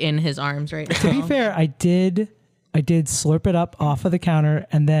is in his arms right now. To be fair, I did slurp it up off of the counter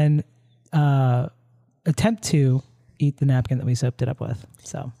and then attempt to eat the napkin that we soaked it up with.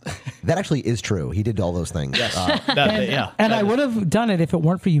 So that actually is true. He did all those things. Yes. And I would have done it if it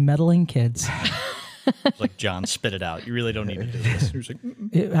weren't for you meddling kids. Like, John, spit it out. You really don't need to do this. He was like,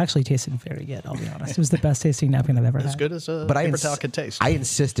 It actually tasted very good, I'll be honest. It was the best tasting napkin I've ever had. as good as a But paper towel could taste. I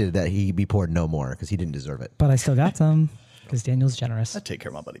insisted that he be poured no more because he didn't deserve it. But I still got some because Daniel's generous. I take care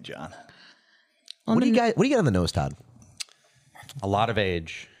of my buddy John. What do you got on the nose, Todd? A lot of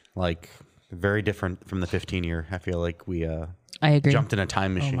age, like Very different from the 15-year. I feel like we I agree. jumped in a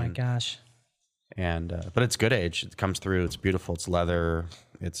time machine. Oh my gosh. And but it's good age. It comes through. It's beautiful. It's leather.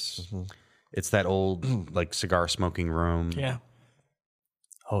 It's that old like cigar smoking room. Yeah.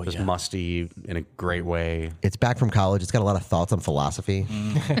 Oh, Just yeah. musty in a great way. It's back from college. It's got a lot of thoughts on philosophy.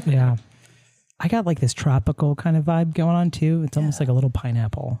 Yeah. I got like this tropical kind of vibe going on too. It's almost like a little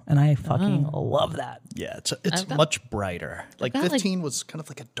pineapple. And I fucking love that. Yeah, it's much brighter. Like got, 15 was kind of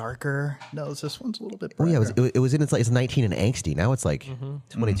like a darker nose. This one's a little bit Oh brighter. yeah, it was in it's 19 and angsty. Now it's like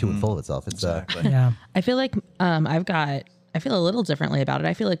 22 and full of itself. It's Yeah. I feel like I feel a little differently about it.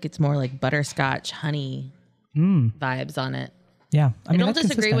 I feel like it's more like butterscotch, honey vibes on it. Yeah. I don't that's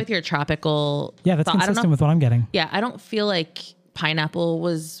disagree consistent. with your tropical. Yeah, that's thought. I don't consistent know. with what I'm getting. Yeah, I don't feel like pineapple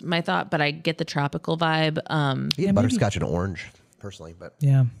was my thought, but I get the tropical vibe. butterscotch and orange, personally, but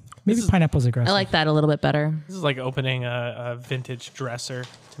Yeah. Maybe pineapple's aggressive. I like that a little bit better. This is like opening a vintage dresser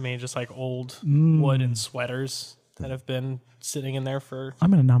to me, just like old wood and sweaters that have been sitting in there for.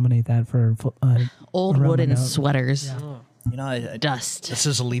 I'm going to nominate that for Old around wooden my note. sweaters. You know, I Dust. This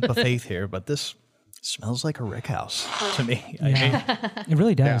is a leap of faith here, but this smells like a rick house to me. Yeah. It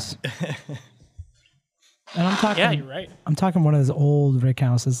really does. And I'm talking. Yeah, you're right. I'm talking one of those old rick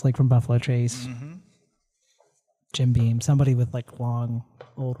houses, like from Buffalo Trace, Jim Beam, somebody with like long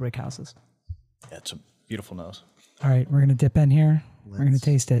old rick houses. Yeah, it's a beautiful nose. All right, we're gonna dip in here. We're gonna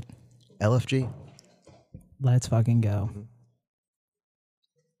taste it. LFG. Let's fucking go.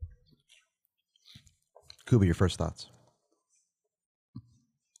 Kuba, your first thoughts?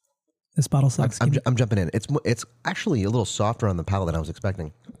 This bottle sucks. I'm jumping in. It's actually a little softer on the palate than I was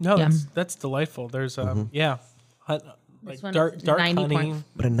expecting. No, Yeah. that's delightful. There's like one dark is dark 90 honey, point-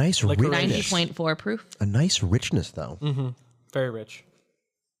 But a nice Like richness. 90.4 proof. A nice richness, though. very rich.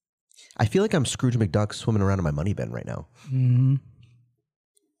 I feel like I'm Scrooge McDuck swimming around in my money bin right now. I'm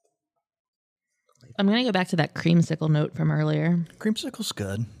gonna go back to that creamsicle note from earlier. Creamsicle's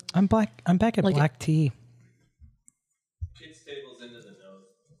good. I'm back at Like black tea. Kids tables into the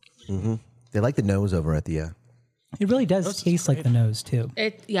nose. They like the nose over at the It really does taste like the nose too.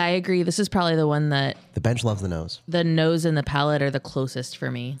 Yeah, I agree. This is probably the one that bench loves the nose. the nose and the palate are the closest for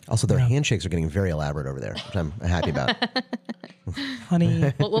me. Also, their handshakes are getting very elaborate over there, which I'm happy about.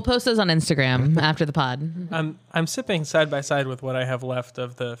 Honey, We'll post those on Instagram after the pod. I'm sipping side by side with what I have left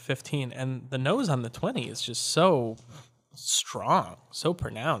of the 15, and the nose on the 20 is just so strong, so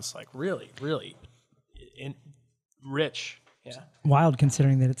pronounced, like really, really rich. Yeah, wild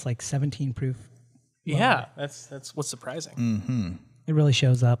considering that it's like 17 proof. yeah, that's what's surprising. It really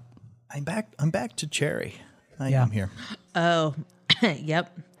shows up. I'm back to cherry. Yeah. I'm here. Oh,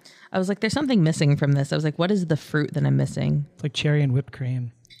 yep. I was like, there's something missing from this. I was like, what is the fruit that I'm missing? It's like cherry and whipped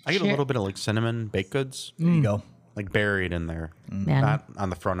cream. I get a little bit of like cinnamon baked goods. There you go. Like buried in there. Man. Not on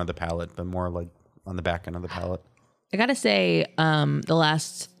the front of the palate, but more like on the back end of the palate. I gotta say, the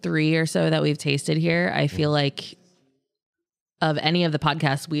last 3 or so that we've tasted here, I feel like of any of the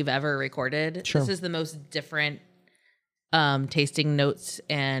podcasts we've ever recorded, this is the most different tasting notes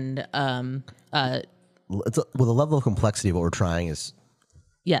and Well, the level of complexity of what we're trying is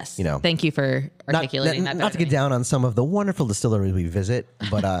yes. You know, thank you for articulating that. Not to get down on some of the wonderful distilleries we visit,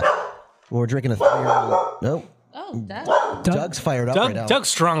 but when we're drinking a 3-year-old. Nope. Oh, that. Doug's fired up right now. Doug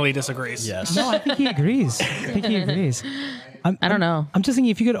strongly disagrees. Yes. No, I think he agrees. I don't know. I'm just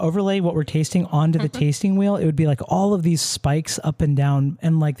thinking if you could overlay what we're tasting onto the tasting wheel, it would be like all of these spikes up and down,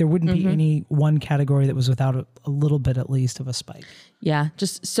 and like there wouldn't be any one category that was without a little bit at least of a spike. Yeah,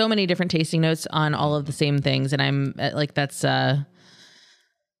 just so many different tasting notes on all of the same things, and I'm like, that's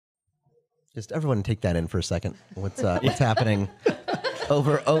Just everyone take that in for a second. What's happening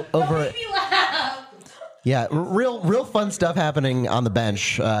over? Yeah, real fun stuff happening on the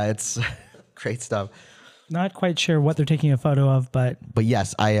bench. It's great stuff. Not quite sure what they're taking a photo of, but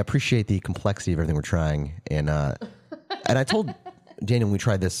yes, I appreciate the complexity of everything we're trying, and I told Daniel when we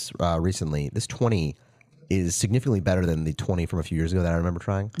tried this recently, this 20 is significantly better than the 20 from a few years ago that I remember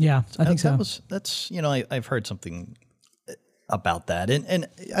trying. yeah, I think so. That's I've heard something about that, and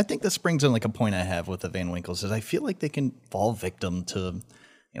I think this brings in like a point I have with the Van Winkles is I feel like they can fall victim to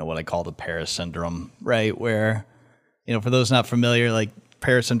what I call the Paris syndrome, right? Where for those not familiar, like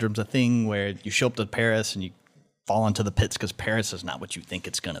Paris syndrome's a thing where you show up to Paris and you fall into the pits because Paris is not what you think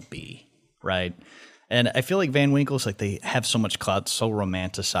it's gonna be, right? And I feel like Van Winkle's like they have so much clout, so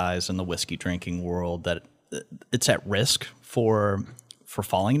romanticized in the whiskey drinking world that it's at risk for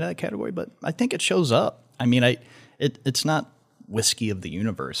falling into that category. But I think it shows up. I mean, it's not whiskey of the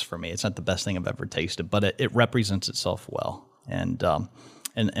universe for me. It's not the best thing I've ever tasted, but it represents itself well. And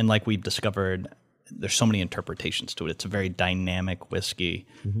like we've discovered, there's so many interpretations to it. It's a very dynamic whiskey,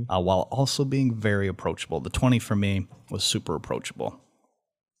 while also being very approachable. The 20 for me was super approachable.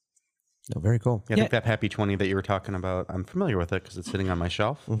 Oh, very cool. Yeah, I think that Pappy 20 that you were talking about, I'm familiar with it because it's sitting on my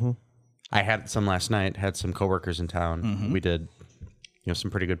shelf. I had some last night, had some coworkers in town. We did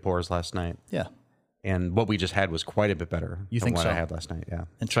some pretty good pours last night. Yeah. And what we just had was quite a bit better You than think what so? I had last night, yeah.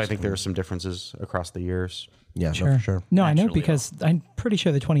 And so I think there are some differences across the years. Yeah, no, Sure. for sure. No, I know Naturally because I'm pretty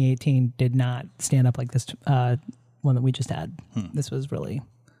sure the 2018 did not stand up like this one that we just had. This was really.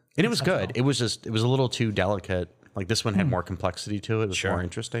 And it was good. It was a little too delicate. Like this one had more complexity to it. It was Sure. more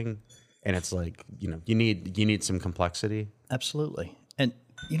interesting. And it's like, you need some complexity. Absolutely. And,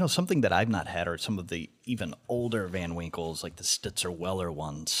 something that I've not had are some of the even older Van Winkles, like the Stitzer Weller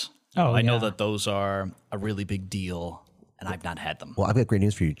ones. Oh, I know yeah. that those are a really big deal, and I've not had them. Well, I've got great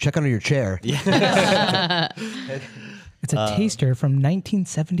news for you. Check under your chair. It's a taster from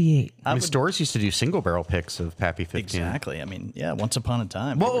 1978. I mean, stores used to do single barrel picks of Pappy 15. Exactly. I mean, yeah, once upon a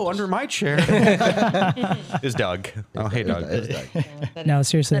time. Whoa, under my chair. Is Doug. Oh, hey, Doug. No,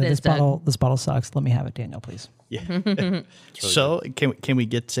 seriously, That is this bottle sucks. Let me have it, Daniel, please. So can we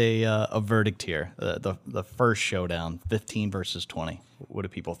get a verdict here? The first showdown, 15 versus 20. What do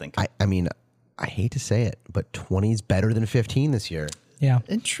people think? I mean, I hate to say it, but 20 is better than 15 this year. Yeah.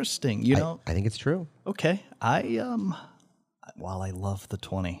 Interesting. I think it's true. Okay. While I love the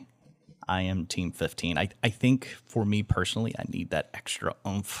 20, I am team 15. I think for me personally, I need that extra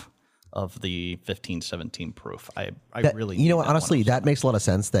oomph of the 15-17 proof. I really need that honestly, that makes a lot of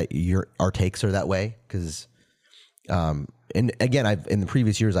sense that our takes are that way because and again, in the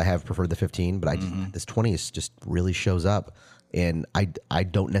previous years I have preferred the 15, but this 20 is just really shows up, and I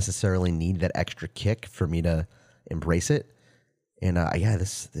don't necessarily need that extra kick for me to embrace it. And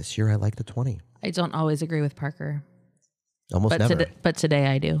this year I like the 20. I don't always agree with Parker, Almost never. but today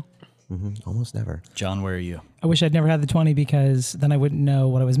I do. Almost never. John, where are you? I wish I'd never had the 20 because then I wouldn't know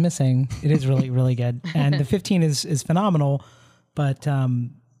what I was missing. It is really, really good. And the 15 is phenomenal. But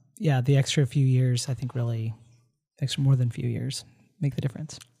the extra few years, I think extra more than few years make the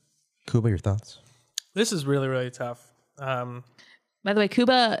difference. Kuba, your thoughts? This is really, really tough. By the way,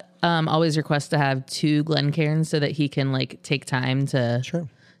 Kuba always requests to have 2 Glencairns so that he can take time to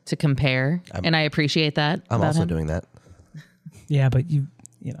compare, and I appreciate that. I'm about also him. doing that. Yeah, but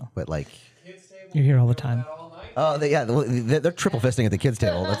But you're here all the time. Oh, they're triple fisting at the kids'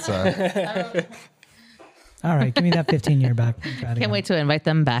 table. That's All right, give me that 15-year back. Can't wait to invite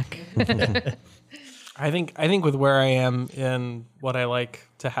them back. I think with where I am in what I like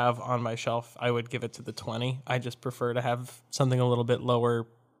to have on my shelf, I would give it to the 20. I just prefer to have something a little bit lower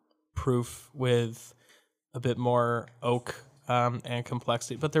proof with a bit more oak and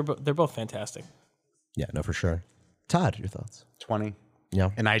complexity. But they're both fantastic. Yeah, no, for sure. Todd, your thoughts? 20.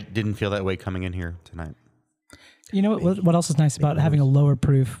 Yeah. And I didn't feel that way coming in here tonight. You know what else is nice about having a lower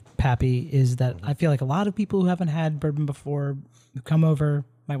proof Pappy is that I feel like a lot of people who haven't had bourbon before who come over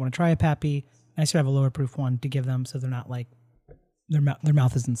might want to try a Pappy. I should have a lower proof one to give them so they're not their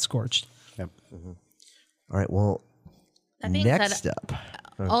mouth isn't scorched. Yep. All right. Well, That being next said, up.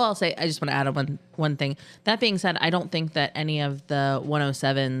 all I'll say, I just want to add one thing. That being said, I don't think that any of the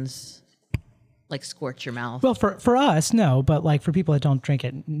 107s scorch your mouth. Well, for us, no, but for people that don't drink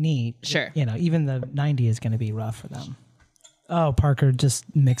it neat, Sure. Even the 90 is going to be rough for them. Oh, Parker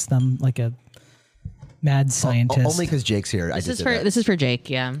just mixed them like a mad scientist. Only because Jake's here. This is for Jake.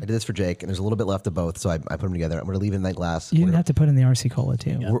 Yeah. I did this for Jake, and there's a little bit left of both, so I put them together. I'm going to leave it in that glass. You didn't have to put in the RC Cola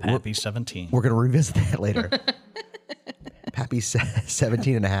too. Yeah, Pappy 17. We're going to revisit that later. Pappy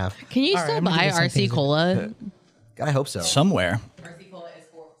 17 and a half. Can you still buy RC Cola? God, I hope so. Somewhere.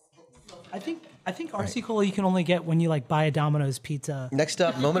 I think RC Cola you can only get when you buy a Domino's pizza. Next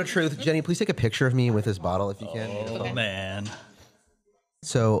up, moment of truth. Jenny, please take a picture of me with this bottle if you can. Oh, man.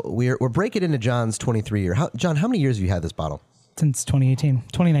 So we're breaking into John's 23 year. John, how many years have you had this bottle? Since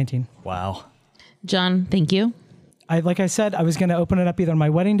 2019. Wow. John, thank you. Like I said, I was going to open it up either on my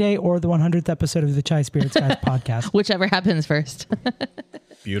wedding day or the 100th episode of the Chai Spirits Guys podcast. Whichever happens first.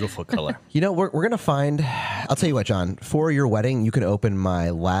 Beautiful color. We're going to find, I'll tell you what, John, for your wedding, you can open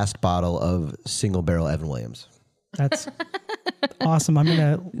my last bottle of single barrel Evan Williams. That's awesome. I'm going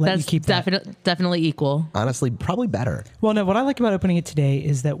to let you keep that. Definitely equal. Honestly, probably better. Well, no, what I like about opening it today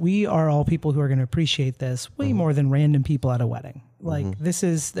is that we are all people who are going to appreciate this way more than random people at a wedding. This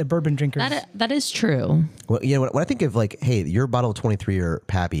is the bourbon drinkers. That is true. Well, when I think of hey, your bottle of 23 year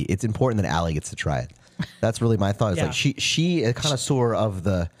Pappy, it's important that Allie gets to try it. That's really my thought. It's Yeah. she a connoisseur of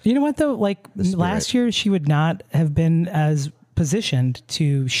the. You know what though? Last year she would not have been as positioned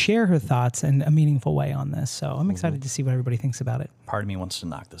to share her thoughts in a meaningful way on this. So I'm excited to see what everybody thinks about it. Part of me wants to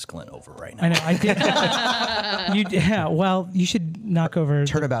knock this glint over right now. I know. I did. Well, you should knock over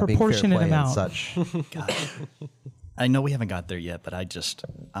Turnabout the being fair proportionate play and amount. such. God. I know we haven't got there yet, but I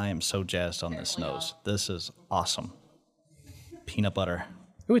am so jazzed on this nose. This is awesome. Peanut butter.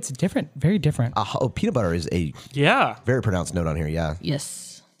 Oh, it's different. Very different. Peanut butter is a very pronounced note on here. Yeah. Yes.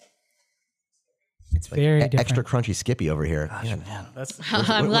 It's very different. Extra crunchy Skippy over here. Gosh, man.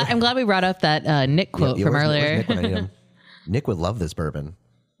 I'm glad we brought up that Nick quote from earlier. Nick, when I need him? Nick would love this bourbon.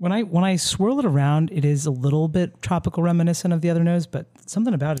 When I swirl it around, it is a little bit tropical reminiscent of the other nose, but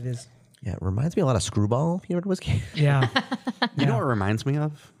something about it is. Yeah, it reminds me a lot of Screwball peanut butter whiskey. Yeah. You know what it reminds me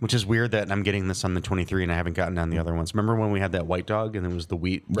of? Which is weird that I'm getting this on the 23 and I haven't gotten on the other ones. Remember when we had that white dog and it was the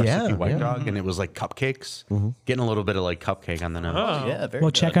wheat recipe white dog and it was like cupcakes? Getting a little bit of like cupcake on the nose. Oh, yeah, very Well,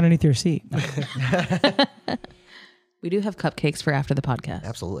 good. check underneath your seat. We do have cupcakes for after the podcast.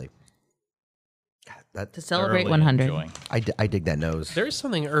 Absolutely. God, To celebrate Thoroughly 100. enjoying. I dig that nose. There's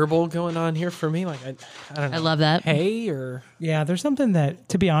something herbal going on here for me. Like I don't know. I love that. Hay or Yeah, there's something that,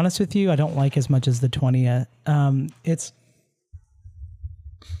 to be honest with you, I don't like as much as the 20.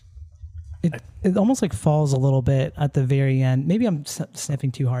 It almost like falls a little bit at the very end. Maybe I'm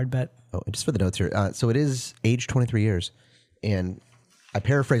sniffing too hard, but Oh, and just for the notes here. So it is aged 23 years. And I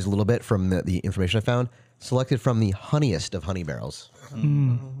paraphrased a little bit from the information I found. Selected from the honeyest of honey barrels.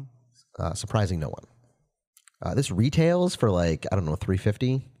 Surprising no one. This retails for like, I don't know,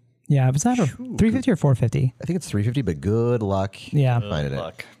 $350. yeah, was that a 350 or 450? I think it's $350, but good luck Yeah. finding it.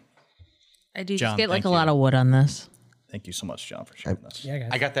 Luck. I do John, just get like thank a you. lot of wood on this. Thank you so much, John, for sharing this. Yeah, guys.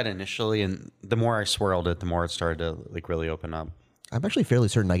 I got that initially, and the more I swirled it, the more it started to like really open up. I'm actually fairly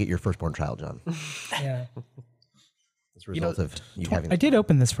certain I get your firstborn child, John. Yeah. As a result of you having. I did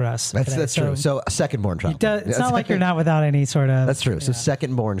open this for us. That's today, true. So a second-born child. It's not like you're not without any sort of. That's true. So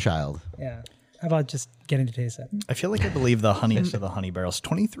second-born child. Yeah. How about just getting to taste it? I feel like I believe the honeyest of the honey barrels.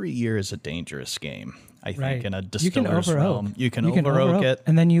 23 years is a dangerous game. I think Right. in a You can distiller's over realm, you can over over oak it.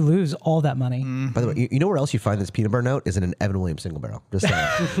 and then you lose all that money. By the way, you know where else you find this peanut butter note is in an Evan Williams single barrel. Just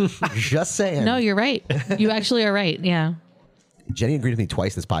saying. Just saying. No, you're right. You actually are right. Yeah. Jenny agreed with me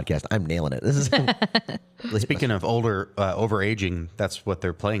twice this podcast. I'm nailing it. This is Speaking of overaging, that's what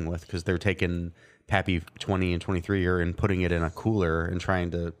they're playing with because they're taking Pappy 20 and 23 year and putting it in a cooler and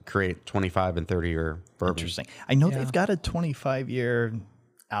trying to create 25 and 30 year bourbon. Interesting. I know they've got a 25-year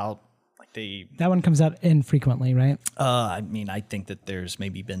out. Like they, That one comes out infrequently, right? I mean, I think that there's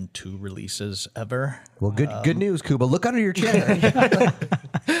maybe been 2 releases ever. well, good news, Kuba. Look under your chair.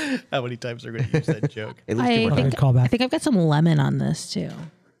 How many times are we going to use that joke? At least two I more think, times. Call back. I think I've got some lemon on this too.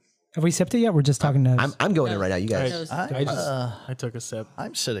 Have we sipped it yet? We're just talking to. I'm going in right now. You guys. I took a sip.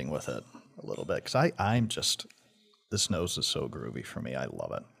 I'm sitting with it a little bit because I'm just, this nose is so groovy for me. I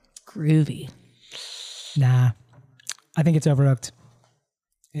love it. Groovy. Nah. I think it's overoaked.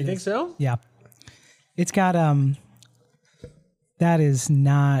 You think so? Yeah. It's got that is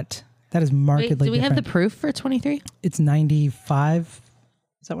markedly Wait, do we have the different. proof for 23? It's 95.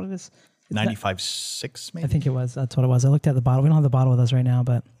 Is that what it is? It's 95.6 maybe? I think it was. That's what it was. I looked at the bottle. We don't have the bottle with us right now,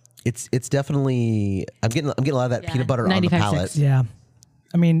 but It's definitely. I'm getting a lot of that Yeah, peanut butter on the 95.6. palate. yeah.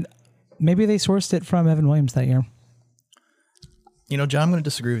 I mean, maybe they sourced it from Evan Williams that year. You know, John, I'm going to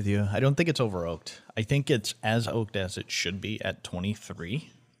disagree with you. I don't think it's over oaked. I think it's as oaked as it should be at 23.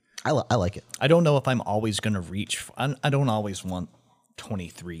 I like it. I don't know if I'm always going to reach. I don't always want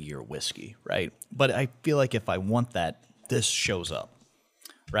 23-year whiskey, right? But I feel like if I want that, this shows up,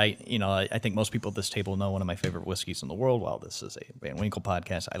 right? You know, I think most people at this table know one of my favorite whiskeys in the world. While this is a Van Winkle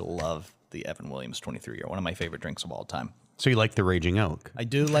podcast, I love the Evan Williams 23-year, one of my favorite drinks of all time. So you like the Raging Oak? I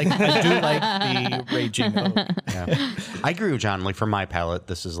do like the Raging Oak. Yeah. I agree with John. Like for my palate,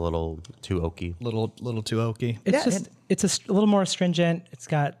 this is a little too oaky. Little too oaky. It's a little more astringent. It's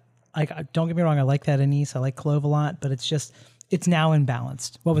got don't get me wrong, I like that anise. I like clove a lot, but it's now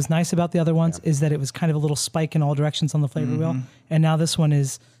imbalanced. What was nice about the other ones is that it was kind of a little spike in all directions on the flavor wheel, and now this one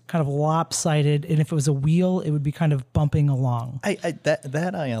is kind of lopsided. And if it was a wheel, it would be kind of bumping along.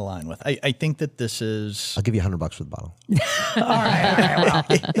 That I align with. I think that this is. I'll give you $100 for the bottle. all right.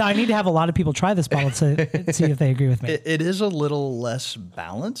 Well, now I need to have a lot of people try this bottle to see if they agree with me. It is a little less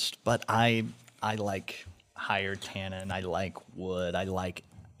balanced, but I like higher tannin. I like wood. I like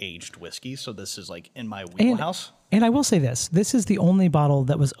aged whiskey. So this is like in my wheelhouse. And I will say this is the only bottle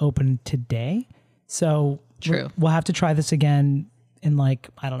that was opened today. So True. We'll have to try this again in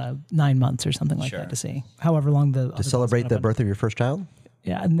 9 months or something like Sure. that to see however long the To celebrate the birth of your first child?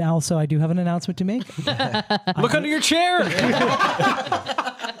 Yeah, and also I do have an announcement to make. Look under your chair.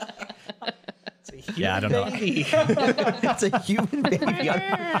 Yeah, I don't know. It's a human baby. He's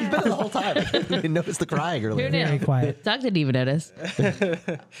been there the whole time. I didn't even notice the crying earlier. Who knew? Very quiet. Doug didn't even notice.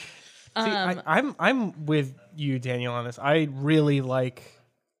 I'm with you, Daniel, on this. I really like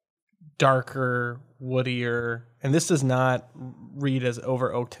darker, woodier, and this does not read as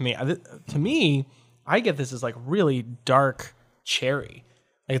over oak to me. To me, I get this as like really dark cherry.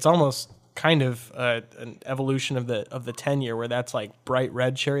 Like it's almost kind of an evolution of the 10-year where that's like bright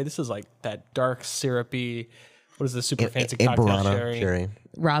red cherry. This is like that dark syrupy. What is the super fancy cocktail Amburana cherry?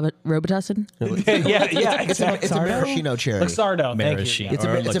 Robitussin? yeah, It's a maraschino cherry. Luxardo. Thank you. Maraschino.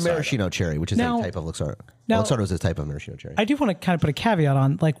 Yeah. It's a maraschino cherry, which is Now- a type of Luxardo. now- Luxardo is a type of maraschino cherry. I do want to kind of put a caveat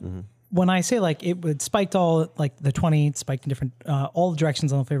on, like, when I say like it would spiked all like the 20, it spiked in different all the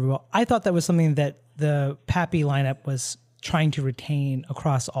directions on the flavor wheel. I thought that was something that the Pappy lineup was trying to retain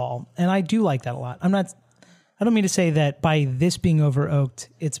across all, and I do like that a lot. I don't mean to say that by this being over oaked,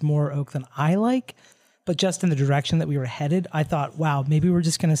 it's more oak than I like, but just in the direction that we were headed, I thought, wow, maybe we're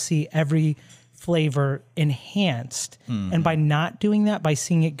just going to see every flavor enhanced. And by not doing that, by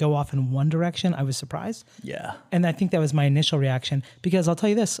seeing it go off in one direction, I was surprised. Yeah. And I think that was my initial reaction, because I'll tell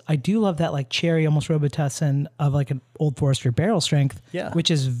you this, I do love that like cherry, almost Robitussin of like an Old Forester barrel strength,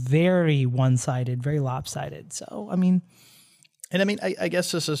 which is very one-sided, very lopsided. So, I mean... And I mean, I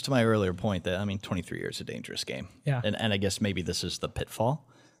guess this is to my earlier point that, 23 years is a dangerous game. Yeah. And I guess maybe this is the pitfall,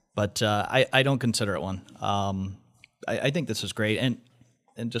 but I don't consider it one. I think this is great.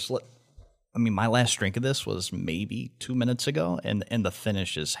 And just my last drink of this was maybe 2 minutes ago, and the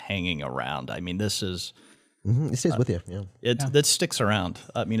finish is hanging around. I mean, this is... It stays with you. Yeah. That sticks around.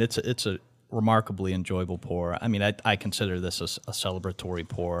 I mean, it's a remarkably enjoyable pour. I mean, I consider this a celebratory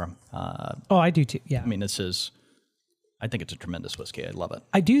pour. I do too. Yeah. I mean, I think it's a tremendous whiskey. I love it.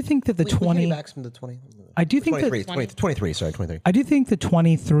 I do think that the 20... Back from the 20. I do think 23, that... 23. I do think the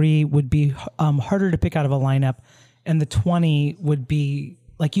 23 would be harder to pick out of a lineup, and the 20 would be...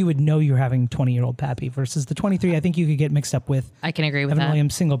 Like you would know you're having 20-year-old Pappy versus the 23. I think you could get mixed up with. I can agree with Evan that.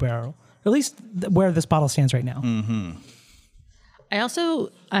 Williams single barrel, at least where this bottle stands right now. I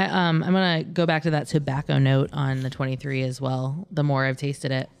also, I'm gonna go back to that tobacco note on the 23 as well. The more I've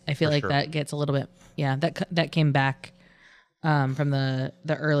tasted it, I feel like that gets a little bit. Yeah, that came back from the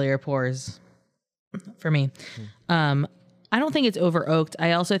earlier pours for me. I don't think it's over oaked.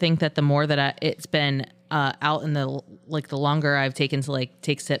 I also think that the more that it's been out in the longer I've taken to like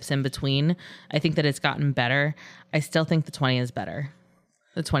take sips in between, I think that it's gotten better. I still think the 20 is better.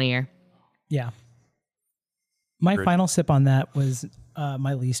 The 20-year. Yeah. My final sip on that was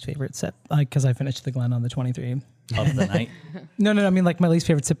my least favorite sip, because I finished the Glen on the 23. Of the night? No. I mean, like my least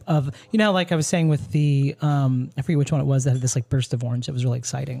favorite sip of, like I was saying with the, I forget which one it was that had this like burst of orange. It was really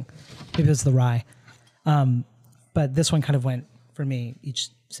exciting. Maybe it was the rye. But this one kind of went, for me, each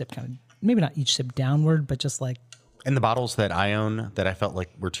sip kind of, maybe not each sip downward, but just like. And the bottles that I own that I felt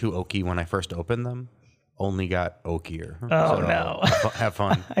like were too oaky when I first opened them only got oakier. Oh, no. Have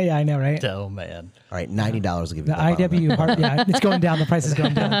fun. Yeah, I know, right? Oh, man. All right, $90 will give you The IW Harper, it's going down. The price is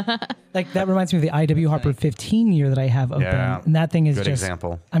going down. Like that reminds me of the IW Harper 15-year that I have open, and that thing is good just.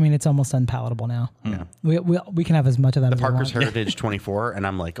 Example. I mean, it's almost unpalatable now. Yeah, we can have as much of that. The as Parker's we want. Heritage 24, and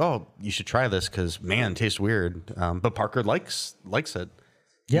I'm like, oh, you should try this because man, it tastes weird. But Parker likes it.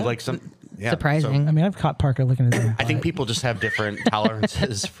 Yeah, you like some. Yeah, surprising. so I mean, I've caught Parker looking at it. I think people just have different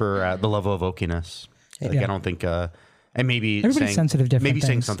tolerances for the level of oakiness. Like, I don't think, and maybe everybody's saying, sensitive to different maybe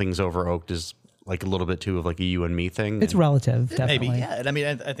saying things. something's over oaked is like a little bit too of like a you and me thing. It's relative, definitely. Maybe, yeah. And I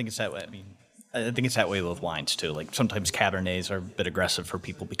mean, I think it's that way. I think it's that way with wines too. Like sometimes Cabernets are a bit aggressive for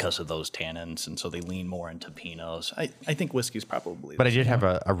people because of those tannins, and so they lean more into Pinots. I think whiskey's probably. But I did have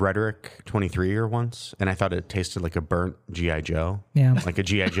a Rhetoric 23-year once, and I thought it tasted like a burnt G.I. Joe. Yeah. Like a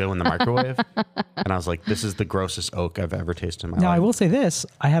G.I. Joe in the microwave. And I was like, this is the grossest oak I've ever tasted in my life. Now, I will say this.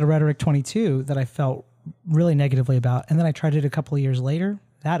 I had a Rhetoric 22 that I felt really negatively about, and then I tried it a couple of years later.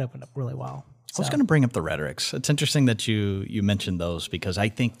 That opened up really well. I was going to bring up the Rhetorics. It's interesting that you mentioned those because I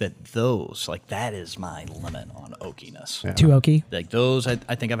think that those, like that is my limit on oakiness. Too oaky? Like those, I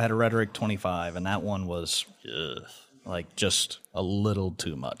think I've had a Rhetoric 25, and that one was like just a little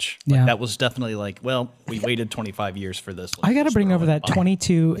too much. Like, Yeah. that was definitely like, well, we waited 25 years for this. I got to bring over that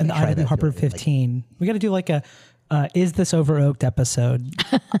 22 and the IW Harper 15. We got to do like a is this over oaked episode?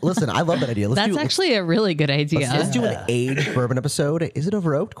 Listen, I love that idea. That's actually a really good idea. Let's do an aged bourbon episode. Is it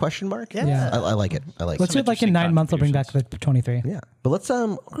over oaked? Question mark. Yeah. I like it. Let's do it like in 9 months. I'll bring back the 23. Yeah, but let's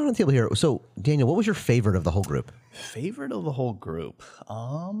go on the table here. So, Daniel, what was your favorite of the whole group? Favorite of the whole group.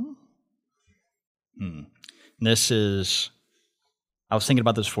 This is. I was thinking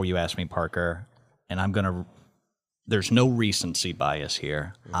about this before you asked me, Parker, and I'm gonna there's no recency bias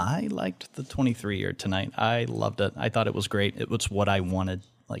here. I liked the 23 year tonight. I loved it. I thought it was great. It was what I wanted.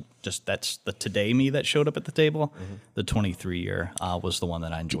 Like, just that's the today me that showed up at the table. The 23 year was the one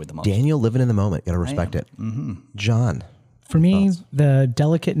that I enjoyed the most. Daniel living in the moment. Got to respect it. John. For me, the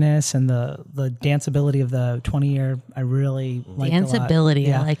delicateness and the danceability of the 20-year, I really like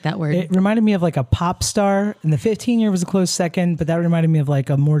Danceability, I like that word. It reminded me of like a pop star, and the 15-year was a close second, but that reminded me of like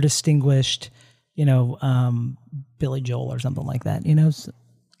a more distinguished, Billy Joel or something like that.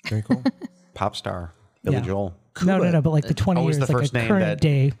 Very cool. Pop star Billy Joel. No, but like the 20 Always years, the like first a name current that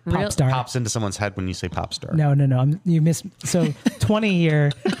day pop star. Pops into someone's head when you say pop star. No. You miss. So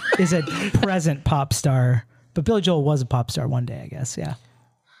 20-year is a present pop star, but Billy Joel was a pop star one day, I guess. Yeah.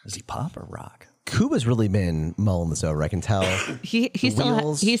 Is he pop or rock? Kuba's really been mulling this over. I can tell. He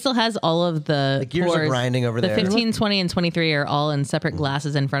still has all of the gears are pours. grinding over there. The 15, 20, and 23 are all in separate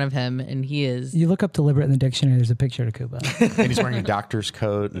glasses in front of him, and he is. You look up deliberate in the dictionary. There's a picture of Kuba. And he's wearing a doctor's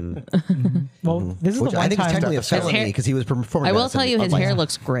coat. And Well, this is Which the one I think is time. technically a felony because he was performing. I will tell you, his hair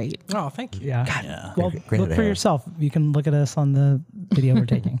looks great. Oh, thank you. Yeah. Well, great look hair. for yourself. You can look at us on the video we're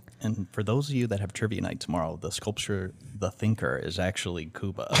taking. And for those of you that have trivia night tomorrow, the sculpture, The Thinker, is actually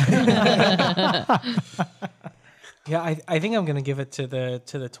Kuba. Yeah, I think I'm gonna give it to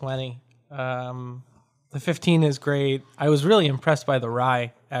the 20. The 15 is great. I was really impressed by the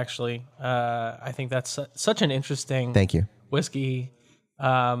rye. Actually, I think that's such an interesting. Thank you. Whiskey.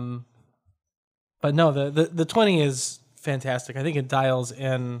 But no, the 20 is fantastic. I think it dials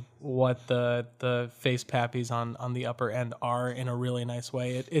in what the face pappies on the upper end are in a really nice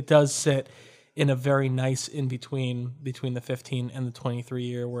way. It does sit in a very nice in between the 15 and the 23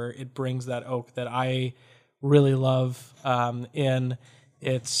 year, where it brings that oak that I really love in.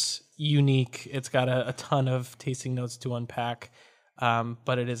 It's unique. It's got a ton of tasting notes to unpack,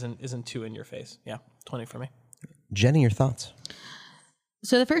 but it isn't too in your face. Yeah, 20 for me. Jenny, your thoughts?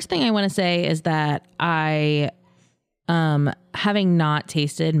 So the first thing I want to say is that I, having not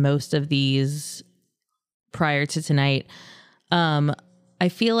tasted most of these prior to tonight, I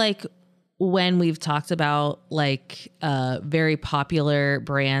feel like when we've talked about like very popular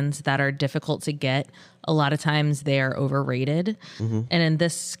brands that are difficult to get, a lot of times they are overrated. And in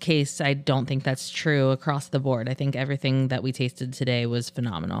this case, I don't think that's true across the board. I think everything that we tasted today was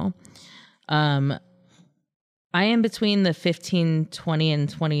phenomenal. I am between the 15, 20, and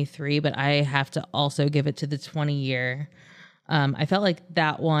 23, but I have to also give it to the 20 year. I felt like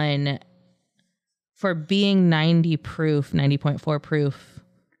that one, for being 90 proof, 90.4 proof,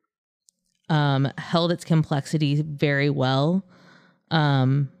 held its complexity very well,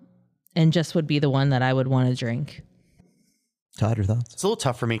 and just would be the one that I would want to drink. Todd, your thoughts? it's a little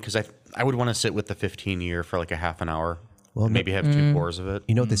tough for me because I would want to sit with the 15 year for like a half an hour. Well, And maybe have 2 pours of it.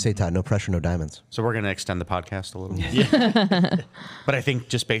 You know what they say, Todd? No pressure, no diamonds. So we're going to extend the podcast a little. But I think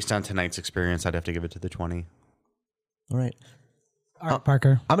just based on tonight's experience, I'd have to give it to the 20. All right. All right,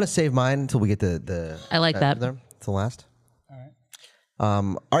 Parker. I'm going to save mine until we get the I like that. There, to the last.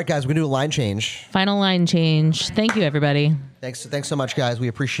 All right, guys, we're going to do a line change. Final line change. Thank you, everybody. Thanks so much, guys. We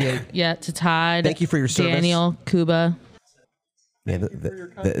appreciate. Yeah, to Todd. Thank you for your service. Daniel, Kuba. Yeah,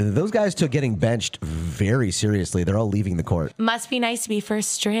 those guys took getting benched very seriously. They're all leaving the court. Must be nice to be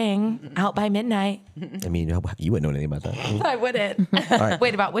first string out by midnight. I mean, you wouldn't know anything about that. I wouldn't.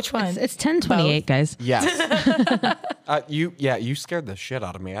 Wait, about which one? It's 10:28, guys. Yes. You scared the shit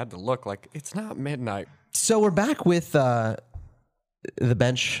out of me. I had to look like it's not midnight. So we're back with the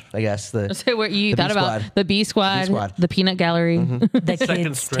bench, I guess. So what you the thought B about squad. the B squad, the peanut gallery. The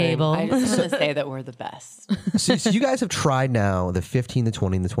kids string. table. I just want to say that we're the best. So you guys have tried now the 15, the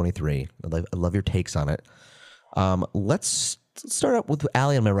 20, and the 23. I love your takes on it. Let's start out with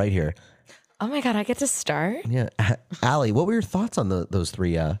Allie on my right here. Oh my God, I get to start? Yeah, Allie, what were your thoughts on those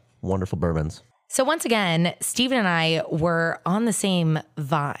 3 wonderful bourbons? So once again, Steven and I were on the same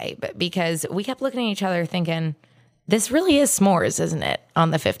vibe because we kept looking at each other thinking, this really is s'mores, isn't it,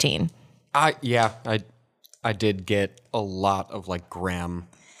 on the 15? I did get a lot of like graham.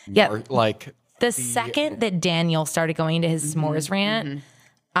 Yeah. Like The second that Daniel started going into his s'mores rant,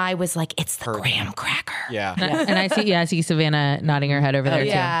 I was like, it's the graham cracker. yeah. And I see Savannah nodding her head over there too.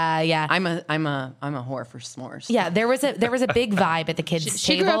 Yeah. I'm a whore for s'mores. Yeah, there was a big vibe at the kids'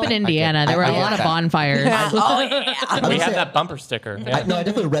 She table. grew up in Indiana. There were a lot of bonfires. We have that bumper sticker. Yeah. I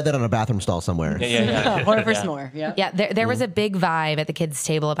definitely read that on a bathroom stall somewhere. Yeah. Whore for s'more. Yeah. Yeah, there was a big vibe at the kids'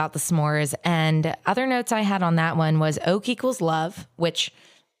 table about the s'mores. And other notes I had on that one was oak equals love, which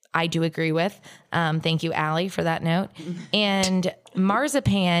I do agree with. Thank you, Allie, for that note. And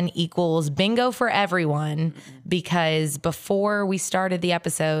marzipan equals bingo for everyone, because before we started the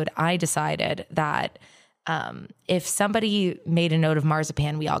episode, I decided that If somebody made a note of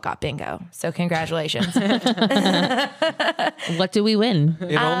marzipan, we all got bingo. So congratulations. What do we win?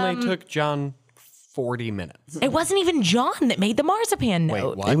 It only took John 40 minutes. It wasn't even John that made the marzipan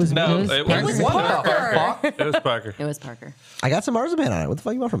note. What? It was It was Parker. It was Parker. It was Parker. I got some marzipan on it. What the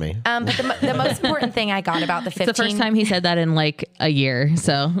fuck you want from me? But the most important thing I got about the 15... It's the first time he said that in like a year.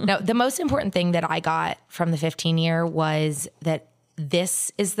 So No, the most important thing that I got from the 15 year was that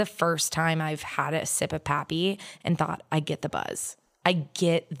this is the first time I've had a sip of Pappy and thought, I get the buzz. I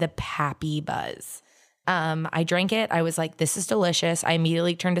get the Pappy buzz. I drank it. I was like, this is delicious. I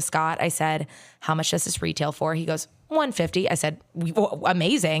immediately turned to Scott. I said, how much does this retail for? He goes, $150. I said,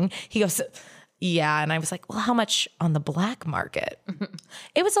 amazing. He goes, yeah. And I was like, well, how much on the black market?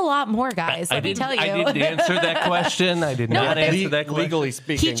 It was a lot more, guys. Let me tell you. I didn't answer that question. I did not answer that question. Legally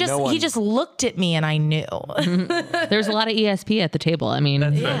speaking, he just looked at me and I knew. there's a lot of ESP at the table. I mean,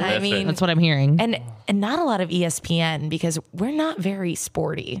 that's what I'm hearing. And not a lot of ESPN because we're not very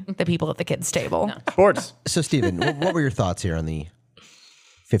sporty, the people at the kids' table. Sports. So, Steven, what were your thoughts here on the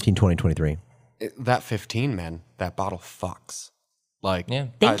 15, 20, 23? That 15, man, that bottle fucks. Like, Yeah.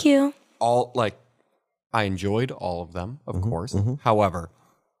 Thank you. I enjoyed all of them, of course. However,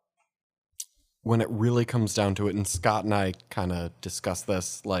 when it really comes down to it, and Scott and I kind of discussed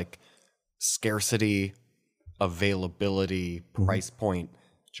this, like scarcity, availability, price point.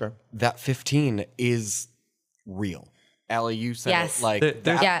 Sure. That 15 is real. Allie, you said Yes. it. Like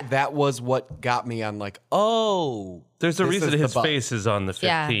that was what got me on like, oh. There's a this reason is the his buzz. face is on the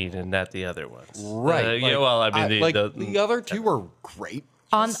Yeah. 15 and not the other ones. Right. Yeah, well, I mean, the other two were great.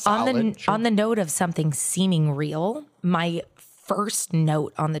 On Solid, sure. the note of something seeming real, my first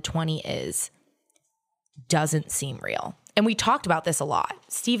note on the 20 is doesn't seem real. And we talked about this a lot.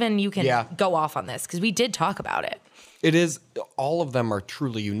 Steven, you can go off on this because we did talk about it. It is, all of them are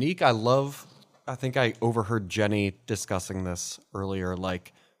truly unique. I think I overheard Jenny discussing this earlier.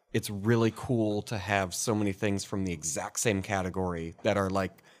 Like, it's really cool to have so many things from the exact same category that are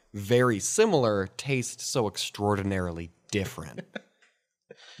like very similar, taste so extraordinarily different.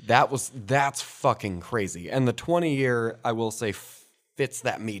 That's fucking crazy. And the 20-year, I will say, fits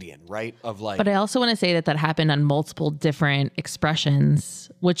that median, right? Of like, but I also want to say that happened on multiple different expressions,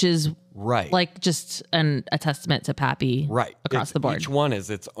 which is right, like just a testament to Pappy across the board. Each one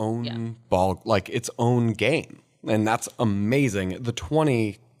is its own ball, like its own game. And that's amazing. The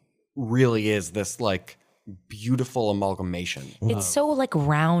 20 really is this like beautiful amalgamation. It's so like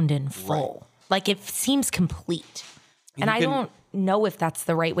round and full. Like it seems complete. And I don't know if that's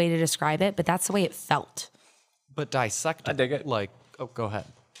the right way to describe it, but that's the way it felt. But dissect it. I dig it. Like, oh, go ahead.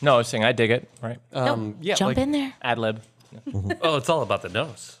 No, I was saying I dig it, right? Jump in there. Ad lib. Oh, it's all about the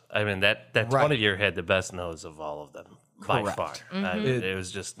nose. I mean, that 20-year had the best nose of all of them by far. I mean, it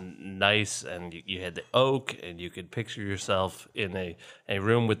was just nice, and you had the oak, and you could picture yourself in a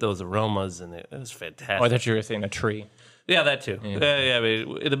room with those aromas, and it was fantastic. Oh, I thought you were saying a tree. Yeah, that too. Yeah, I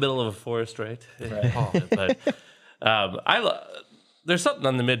mean, in the middle of a forest, right? But there's something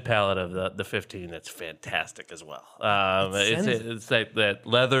on the mid palate of the 15 that's fantastic as well. It's like that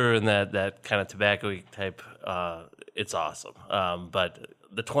leather and that kind of tobacco type. It's awesome. But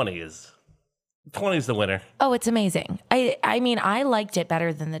the 20 is the winner. Oh, it's amazing. I mean, I liked it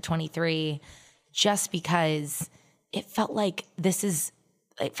better than the 23 just because it felt like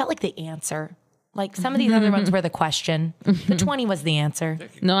the answer. Like some of these other ones were the question. The 20 was the answer.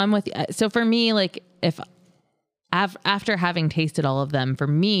 No, I'm with you. So for me, like after having tasted all of them, for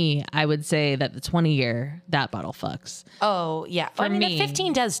me, I would say that the 20-year, that bottle fucks. Oh, yeah. For I mean, me. the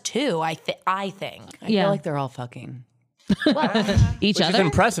 15 does too, I think. I feel like they're all fucking. Each Which other? is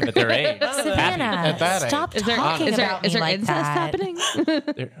impressive at their age. Savannah, stop talking about me like incest that. happening?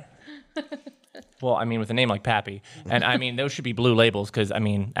 Well, I mean, with a name like Pappy, and I mean, those should be blue labels because I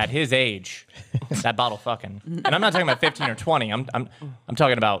mean, at his age, that bottle fucking. And I'm not talking about 15 or 20. I'm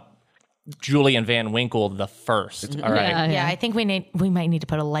talking about Julian Van Winkle the first. All right. Yeah, I think we might need to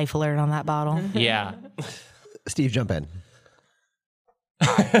put a life alert on that bottle. Yeah. Steve, jump in.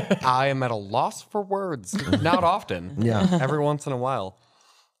 I am at a loss for words. Not often. Yeah. Every once in a while.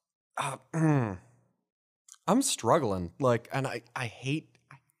 I'm struggling. Like, and I hate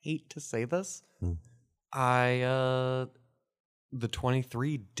to say this. The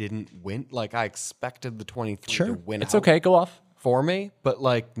 23 didn't win. Like, I expected the 23 to win. It's okay. Go off. For me, but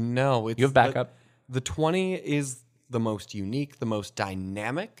like, no. It's you have backup. The 20 is the most unique, the most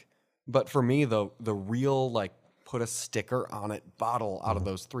dynamic. But for me, the real, like, put a sticker on it bottle out of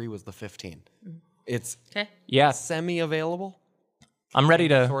those three was the 15. It's yeah, semi-available. I'm ready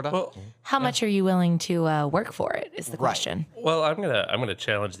to. Well, How much are you willing to work for it? Is the question. well, I'm gonna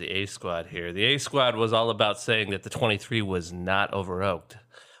challenge the A squad here. The A squad was all about saying that the 23 was not over oaked.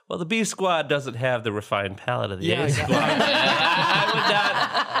 Well, the B squad doesn't have the refined palate of the A squad.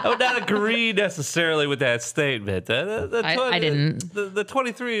 I would not agree necessarily with that statement. I didn't. The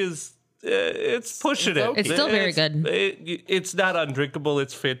 23 is. It's pushing it. It's still very good. It's not undrinkable.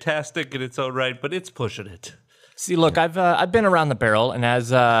 It's fantastic in its own right, but it's pushing it. See, look, I've been around the barrel, and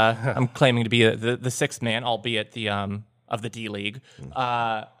as I'm claiming to be the sixth man, albeit the of the D League,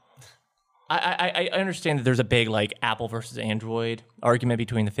 I understand that there's a big like Apple versus Android argument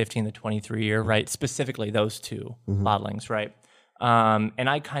between the 15 and the 23 year, right? Specifically those two bottlings, right? And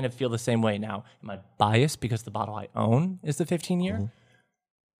I kind of feel the same way now. Am I biased because the bottle I own is the 15 year?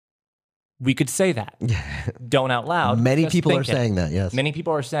 We could say that. Don't out loud. Many just people are think it. saying that, yes. Many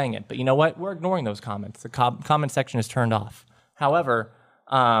people are saying it. But you know what? We're ignoring those comments. The comment section is turned off. However,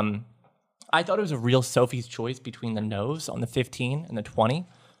 I thought it was a real Sophie's choice between the nose on the 15 and the 20.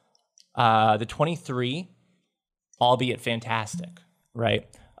 The 23, albeit fantastic, right,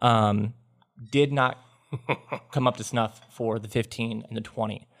 did not come up to snuff for the 15 and the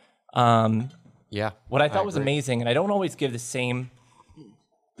 20. What I thought was amazing, and I don't always give the same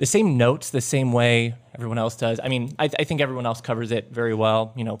notes the same way everyone else does. I mean, I think everyone else covers it very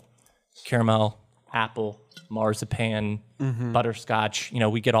well. You know, caramel, apple, marzipan, butterscotch. You know,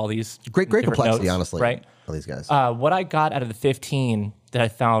 we get all these Great complexity, notes, honestly, right? All these guys. What I got out of the 15 that I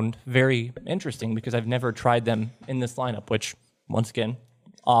found very interesting because I've never tried them in this lineup, which, once again,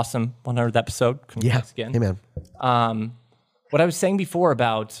 awesome 100th episode. Congrats again. Hey, man. What I was saying before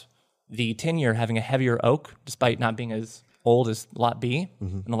about the 10-year having a heavier oak, despite not being as old as Lot B,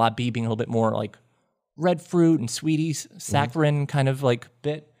 and the Lot B being a little bit more like red fruit and sweeties, saccharin kind of like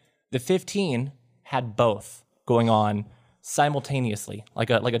bit. The 15 had both going on simultaneously, like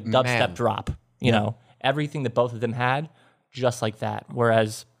a dubstep drop. You know, everything that both of them had, just like that.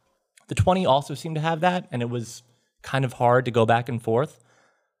 Whereas the 20 also seemed to have that, and it was kind of hard to go back and forth.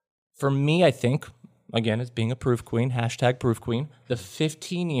 For me, I think, again, as being a proof queen, hashtag proof queen, the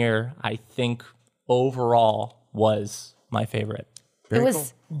 15-year, I think, overall was my favorite. It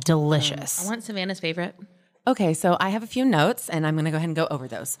was delicious. I want Savannah's favorite. Okay, so I have a few notes, and I'm going to go ahead and go over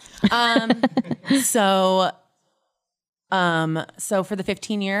those. So for the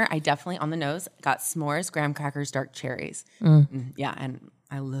 15-year, I definitely on the nose got s'mores, graham crackers, dark cherries. Yeah, and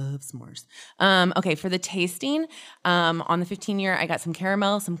I love s'mores. Okay, for the tasting, on the 15-year, I got some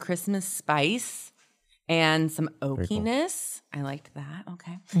caramel, some Christmas spice, and some oakiness. I liked that.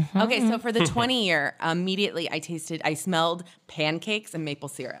 Okay. Okay, so for the 20-year, immediately I smelled pancakes and maple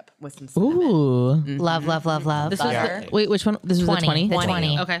syrup with some cinnamon. Ooh. Love, love, love, love. This was wait, which one? This was the 20? The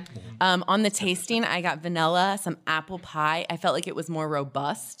 20. Okay. On the tasting, I got vanilla, some apple pie. I felt like it was more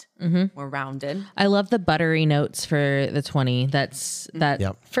robust, more rounded. I love the buttery notes for the 20.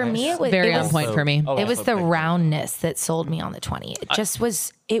 For me, it was very it on was, point for me. It was the roundness that sold me on the 20. It just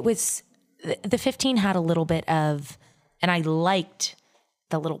was, the 15 had a little bit of, and I liked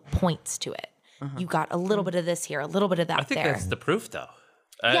the little points to it. You got a little bit of this here, a little bit of that I think there. that's the proof, though.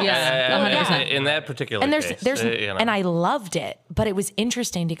 Yes, 100%. In that particular And case. and I loved it, but it was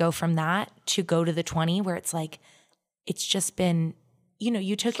interesting to go from that to go to the 20 where it's like, it's just been,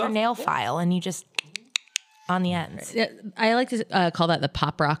 you took your nail file and you just, on the ends. Yeah, I like to call that the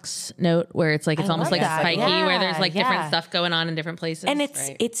pop rocks note, where it's like it's almost like that. spiky, where there's like different Yeah. stuff going on in different places. And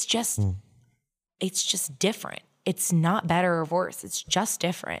it's just different. It's not better or worse. It's just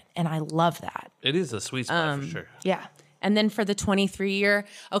different. And I love that. It is a sweet spot for sure. Yeah. And then for the 23-year,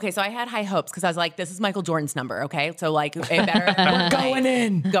 okay, so I had high hopes because I was like, this is Michael Jordan's number, okay? So like, it better. We're going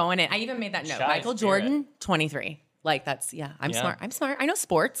in. I even made that note. Michael Jordan, 23. Like that's, I'm smart. I know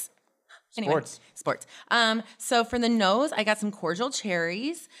sports. Anyway, sports. So for the nose, I got some cordial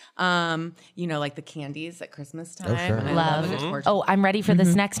cherries. Like the candies at Christmas time. sure. And I Love. a good cordial. Oh, I'm ready for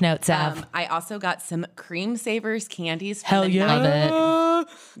this next note, Sav. I also got some cream savers candies. Hell yeah. Love it.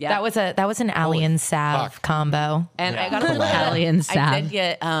 Yeah. That was an Allie and Sav combo. And I got a little Allie and I Sav. did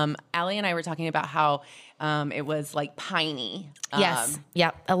get Allie and I were talking about how it was like piney. Yes.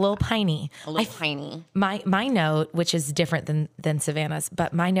 Yep. A little piney. Piney. My note, which is different than Savannah's,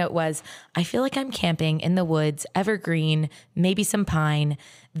 but my note was, I feel like I'm camping in the woods, evergreen, maybe some pine.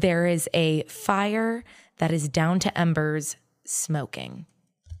 There is a fire that is down to embers, smoking.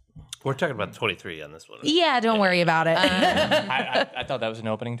 We're talking about 23 on this one. Yeah, don't worry about it. I thought that was an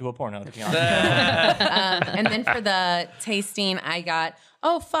opening to a porno, to be honest. And then for the tasting, I got,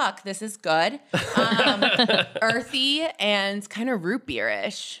 oh, fuck, this is good. Earthy and kind of root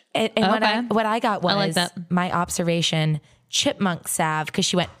beer-ish. And Okay. what I got was I like that. my observation, chipmunk salve because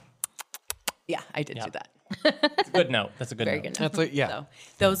she went. Yeah, I did do that. It's a good note. That's a good Very note. good.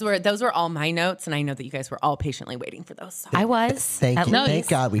 That's So those were all my notes, and I know that you guys were all patiently waiting for those. So. I was. Thank at you. least. Thank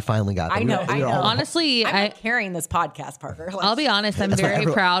God we finally got them. I know. We were all- Honestly, I'm not carrying this podcast, Parker. Like, I'll be honest. I'm That's why very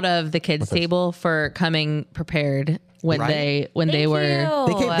everyone- proud of the kids table for coming prepared when they Thank were you.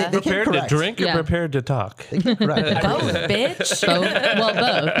 They came Prepared to correct. drink or Yeah. prepared to talk? Correct. Both, bitch.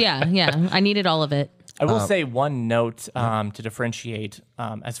 both. Yeah. I needed all of it. I will say one note to differentiate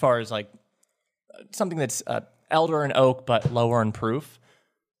as far as like something that's elder and oak but lower in proof.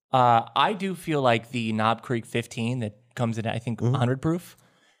 I do feel like the Knob Creek 15 that comes in, I think, 100 proof.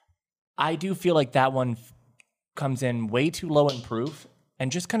 I do feel like that one comes in way too low in proof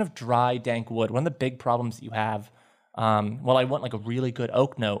and just kind of dry, dank wood. One of the big problems that you have, well, I want like a really good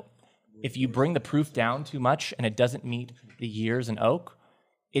oak note. If you bring the proof down too much and it doesn't meet the years in oak,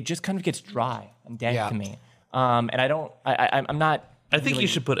 it just kind of gets dry and dank to me. And I'm not. I think you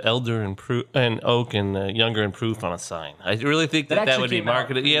should put elder and oak and younger and proof on a sign. I really think that actually would be came out.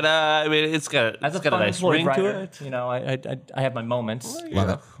 marketed. Yeah, I mean, it's got a nice ring to it. You know, I have my moments. Love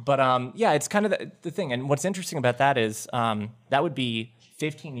it. But yeah, it's kind of the thing. And what's interesting about that is that would be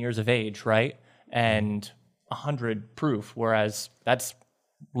 15 years of age, right? And 100 proof, whereas that's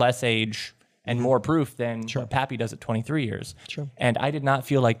less age and more proof than what Pappy does at 23 years. Sure. And I did not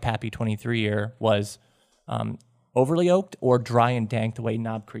feel like Pappy 23 year was overly oaked or dry and dank the way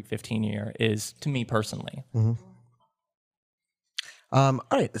Knob Creek 15 year is to me personally. All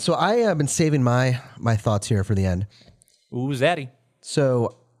right. So I have been saving my thoughts here for the end. Ooh, Zaddy.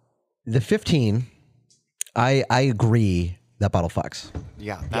 So the 15, I agree that bottle fucks.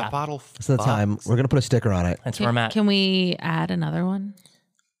 Yeah, that bottle. It's the time. We're going to put a sticker on it. That's where I'm at. Can we add another one?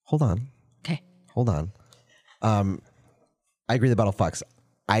 Hold on. Okay. Hold on. I agree the bottle fucks.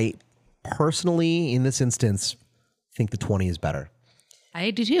 I personally, in this instance, think the 20 is better.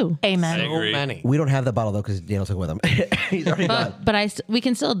 I do too. Amen. I agree. So many. We don't have the bottle though because Daniel took it with him. He's already gone. But we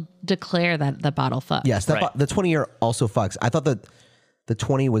can still declare that the bottle fucks. Yes, the 20 year also fucks. I thought that the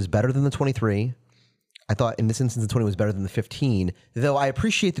 20 was better than the 23. I thought in this instance the 20 was better than the 15. Though I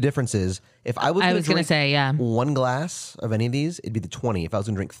appreciate the differences. If I was going to say, yeah, one glass of any of these, it'd be the 20. If I was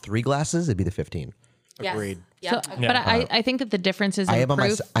going to drink 3 glasses, it'd be the 15. Agreed. So, but I think that the differences in I am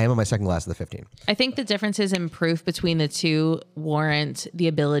proof. on my second glass of the 15. I think the differences in proof between the two warrant the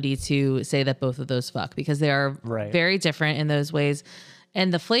ability to say that both of those fuck because they are very different in those ways.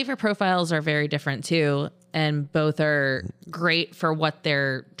 And the flavor profiles are very different too. And both are great for what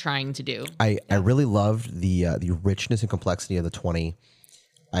they're trying to do. I really loved the richness and complexity of the 20.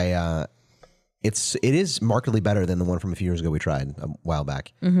 It is markedly better than the one from a few years ago we tried a while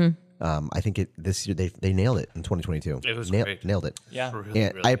back. I think this year they nailed it in 2022. It was great. Nailed it. Yeah.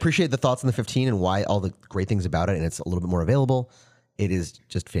 And I appreciate the thoughts on the 15 and why all the great things about it, and it's a little bit more available. It is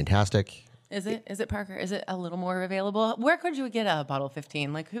just fantastic. Is it Parker? Is it a little more available? Where could you get a bottle of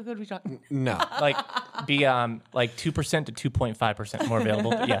 15? Like who could we talk? No. Like be like 2% to 2.5% more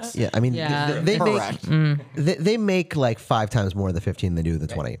available. But yes. Yeah, I mean, Yeah. they make Correct. they make like 5 times more of the 15 than they do the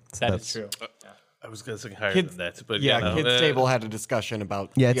 20. So That is true. I was going to say higher Kids, than that, but Kids Table had a discussion about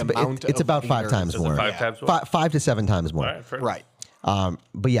yeah, the it's amount it's of about 5 liters. times Is it more. 5 times more? 5 to 7 times more. All right, fair. Right.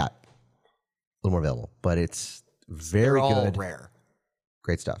 But yeah, a little more available, but it's They're very all good. rare.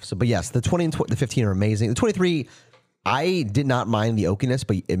 Great stuff. So, but yes, the 20 and the 15 are amazing. The 23, I did not mind the oakiness,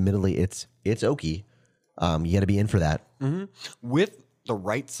 but admittedly, it's oaky. You got to be in for that. With the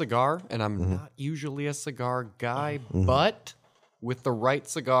right cigar, and I'm not usually a cigar guy, but with the right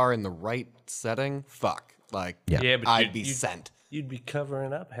cigar in the right setting, fuck. Like, Yeah, but I'd be sent. You'd be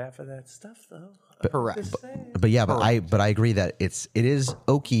covering up half of that stuff, though. Correct. But yeah, but I agree that it is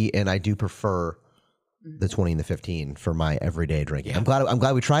oaky, and I do prefer the 20 and the 15 for my everyday drinking. I'm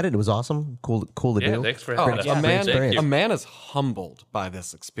glad we tried it. It was awesome. Cool to Yeah, do. thanks for Oh, having us. a man, experience. a man is humbled by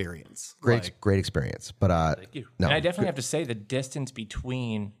this experience. Like, Great experience. But Thank you. no, And I definitely have to say the distance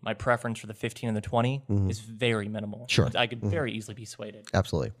between my preference for the 15 and the 20 is very minimal. Sure. I could very easily be swayed.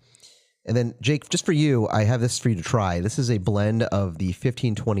 absolutely. And then Jake, just for you, I have this for you to try. This is a blend of the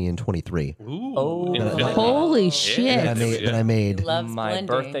 15, 20, and 23 Oh, Holy shit. that I made. Loves my blending.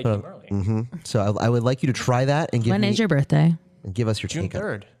 birthday came early. So I would like you to try that and When is your birthday? give us your June take on it.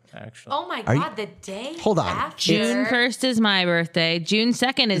 3rd, actually. Oh my Are you- God, the day Hold on. after. June 1st is my birthday. June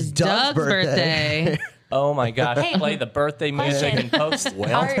 2nd is Doug's Doug's birthday. birthday. Oh my gosh. Hey, Play the birthday music and post.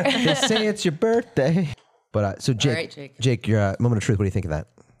 Just say it's your birthday. But so Jake, right, Jake, your moment of truth. What do you think of that?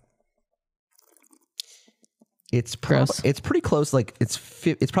 It's Gross. it's pretty close. Like it's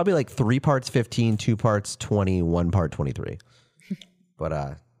probably like 3 parts 15, 2 parts 20, 1 part 23.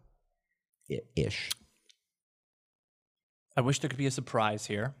 But ish. I wish there could be a surprise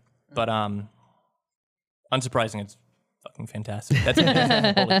here, but unsurprising, it's fucking fantastic. That's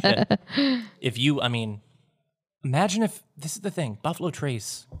holy shit. Imagine if this is the thing. Buffalo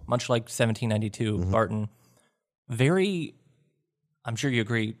Trace, much like 1792, Barton, very, I'm sure you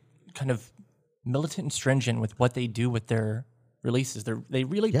agree, kind of militant and stringent with what they do with their releases. They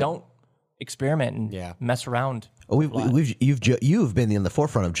really don't experiment and mess around. Oh, you've been in the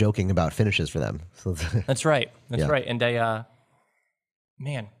forefront of joking about finishes for them. So That's right. That's right. And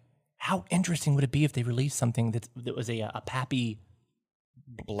man, how interesting would it be if they released something that was a Pappy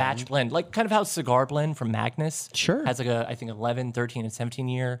batch blend, like kind of how Cigar Blend from Magnus has like I think 11, 13, and 17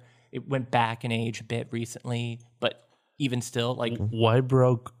 year. It went back in age a bit recently, but even still, like why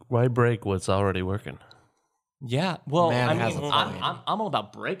break what's already working? Yeah, well, I'm all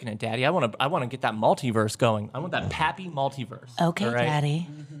about breaking it, Daddy. I want to get that multiverse going. I want that Pappy multiverse. Okay, right? Daddy.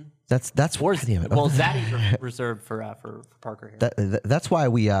 That's damn it. Well, Zaddy's reserved for Parker here. That's why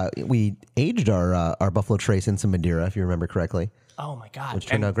we aged our Buffalo Trace in some Madeira, if you remember correctly. Oh my God, which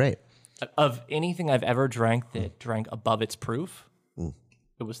turned out great. Of anything I've ever drank that drank above its proof,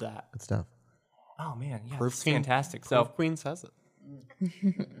 it was that. Good stuff. Oh man, yeah, Proof it's fantastic. Proof Queen says it.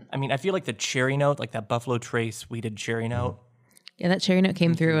 I mean, I feel like the cherry note, like that Buffalo Trace weeded cherry note. Yeah, that cherry note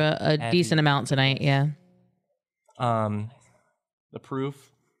came through a decent amount tonight. Yeah. The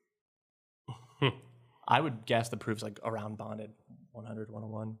proof. I would guess the proof's like around bonded 100,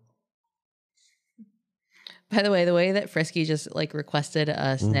 101. By the way that Frisky just like requested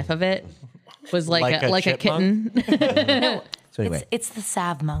a sniff of it was like a kitten. So anyway, it's the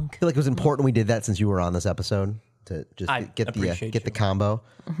Sav Monk. I feel like it was important we did that since you were on this episode to just get the combo.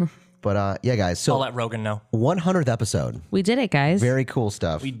 But yeah, guys. So I'll let Rogan know. 100th episode. We did it, guys. Very cool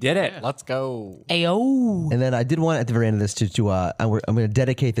stuff. We did it. Let's go. Ayo. And then I did want at the very end of this I'm going to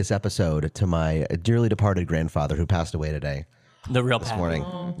dedicate this episode to my dearly departed grandfather who passed away today. The real this morning.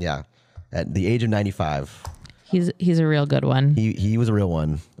 Yeah, at the age of 95. He's a real good one. He was a real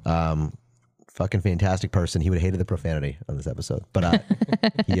one. Fucking fantastic person. He would have hated the profanity on this episode, but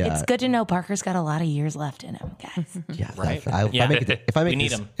it's good to know Parker's got a lot of years left in him, guys. Yeah, right. If I make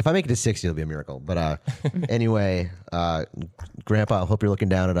it to 60, it'll be a miracle. But anyway, Grandpa, I hope you're looking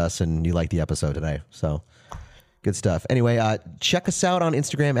down at us and you like the episode today. So good stuff. Anyway, check us out on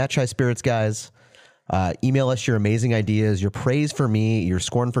Instagram at Chai Spirits, guys. Email us your amazing ideas, your praise for me, your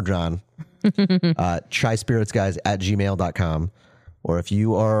scorn for John. ChaiSpiritsGuys@gmail.com. Or if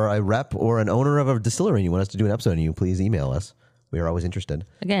you are a rep or an owner of a distillery and you want us to do an episode on you, please email us. We are always interested.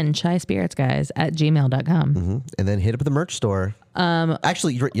 Again, ChaiSpiritsGuys@gmail.com. And then hit up the merch store.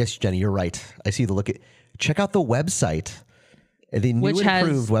 Actually, yes, Jenny, you're right. I see the look. Check out the website. The new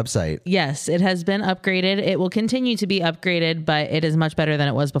improved website. Yes, it has been upgraded. It will continue to be upgraded, but it is much better than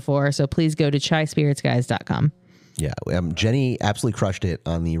it was before. So please go to ChaiSpiritsGuys.com. Yeah, Jenny absolutely crushed it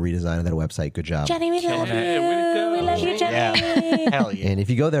on the redesign of that website. Good job. Jenny, we love you. We love you, Jenny. Hell yeah. And if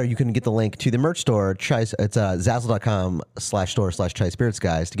you go there, you can get the link to the merch store. It's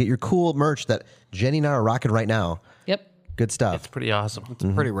Zazzle.com/store/ChaiSpiritsGuys to get your cool merch that Jenny and I are rocking right now. Yep. Good stuff. It's pretty awesome. It's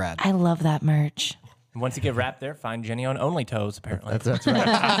pretty rad. I love that merch. Once you get wrapped there, find Jenny on Only Toes, apparently. That's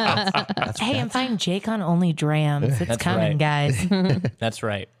right. Hey, and find Jake on Only Drams. It's That's coming, right. guys. That's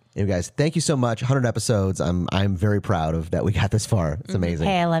right. Anyway, guys, thank you so much. 100 episodes. I'm very proud of that we got this far. It's amazing.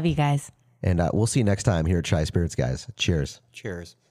 Hey, I love you guys. And we'll see you next time here at Chai Spirits, guys. Cheers. Cheers.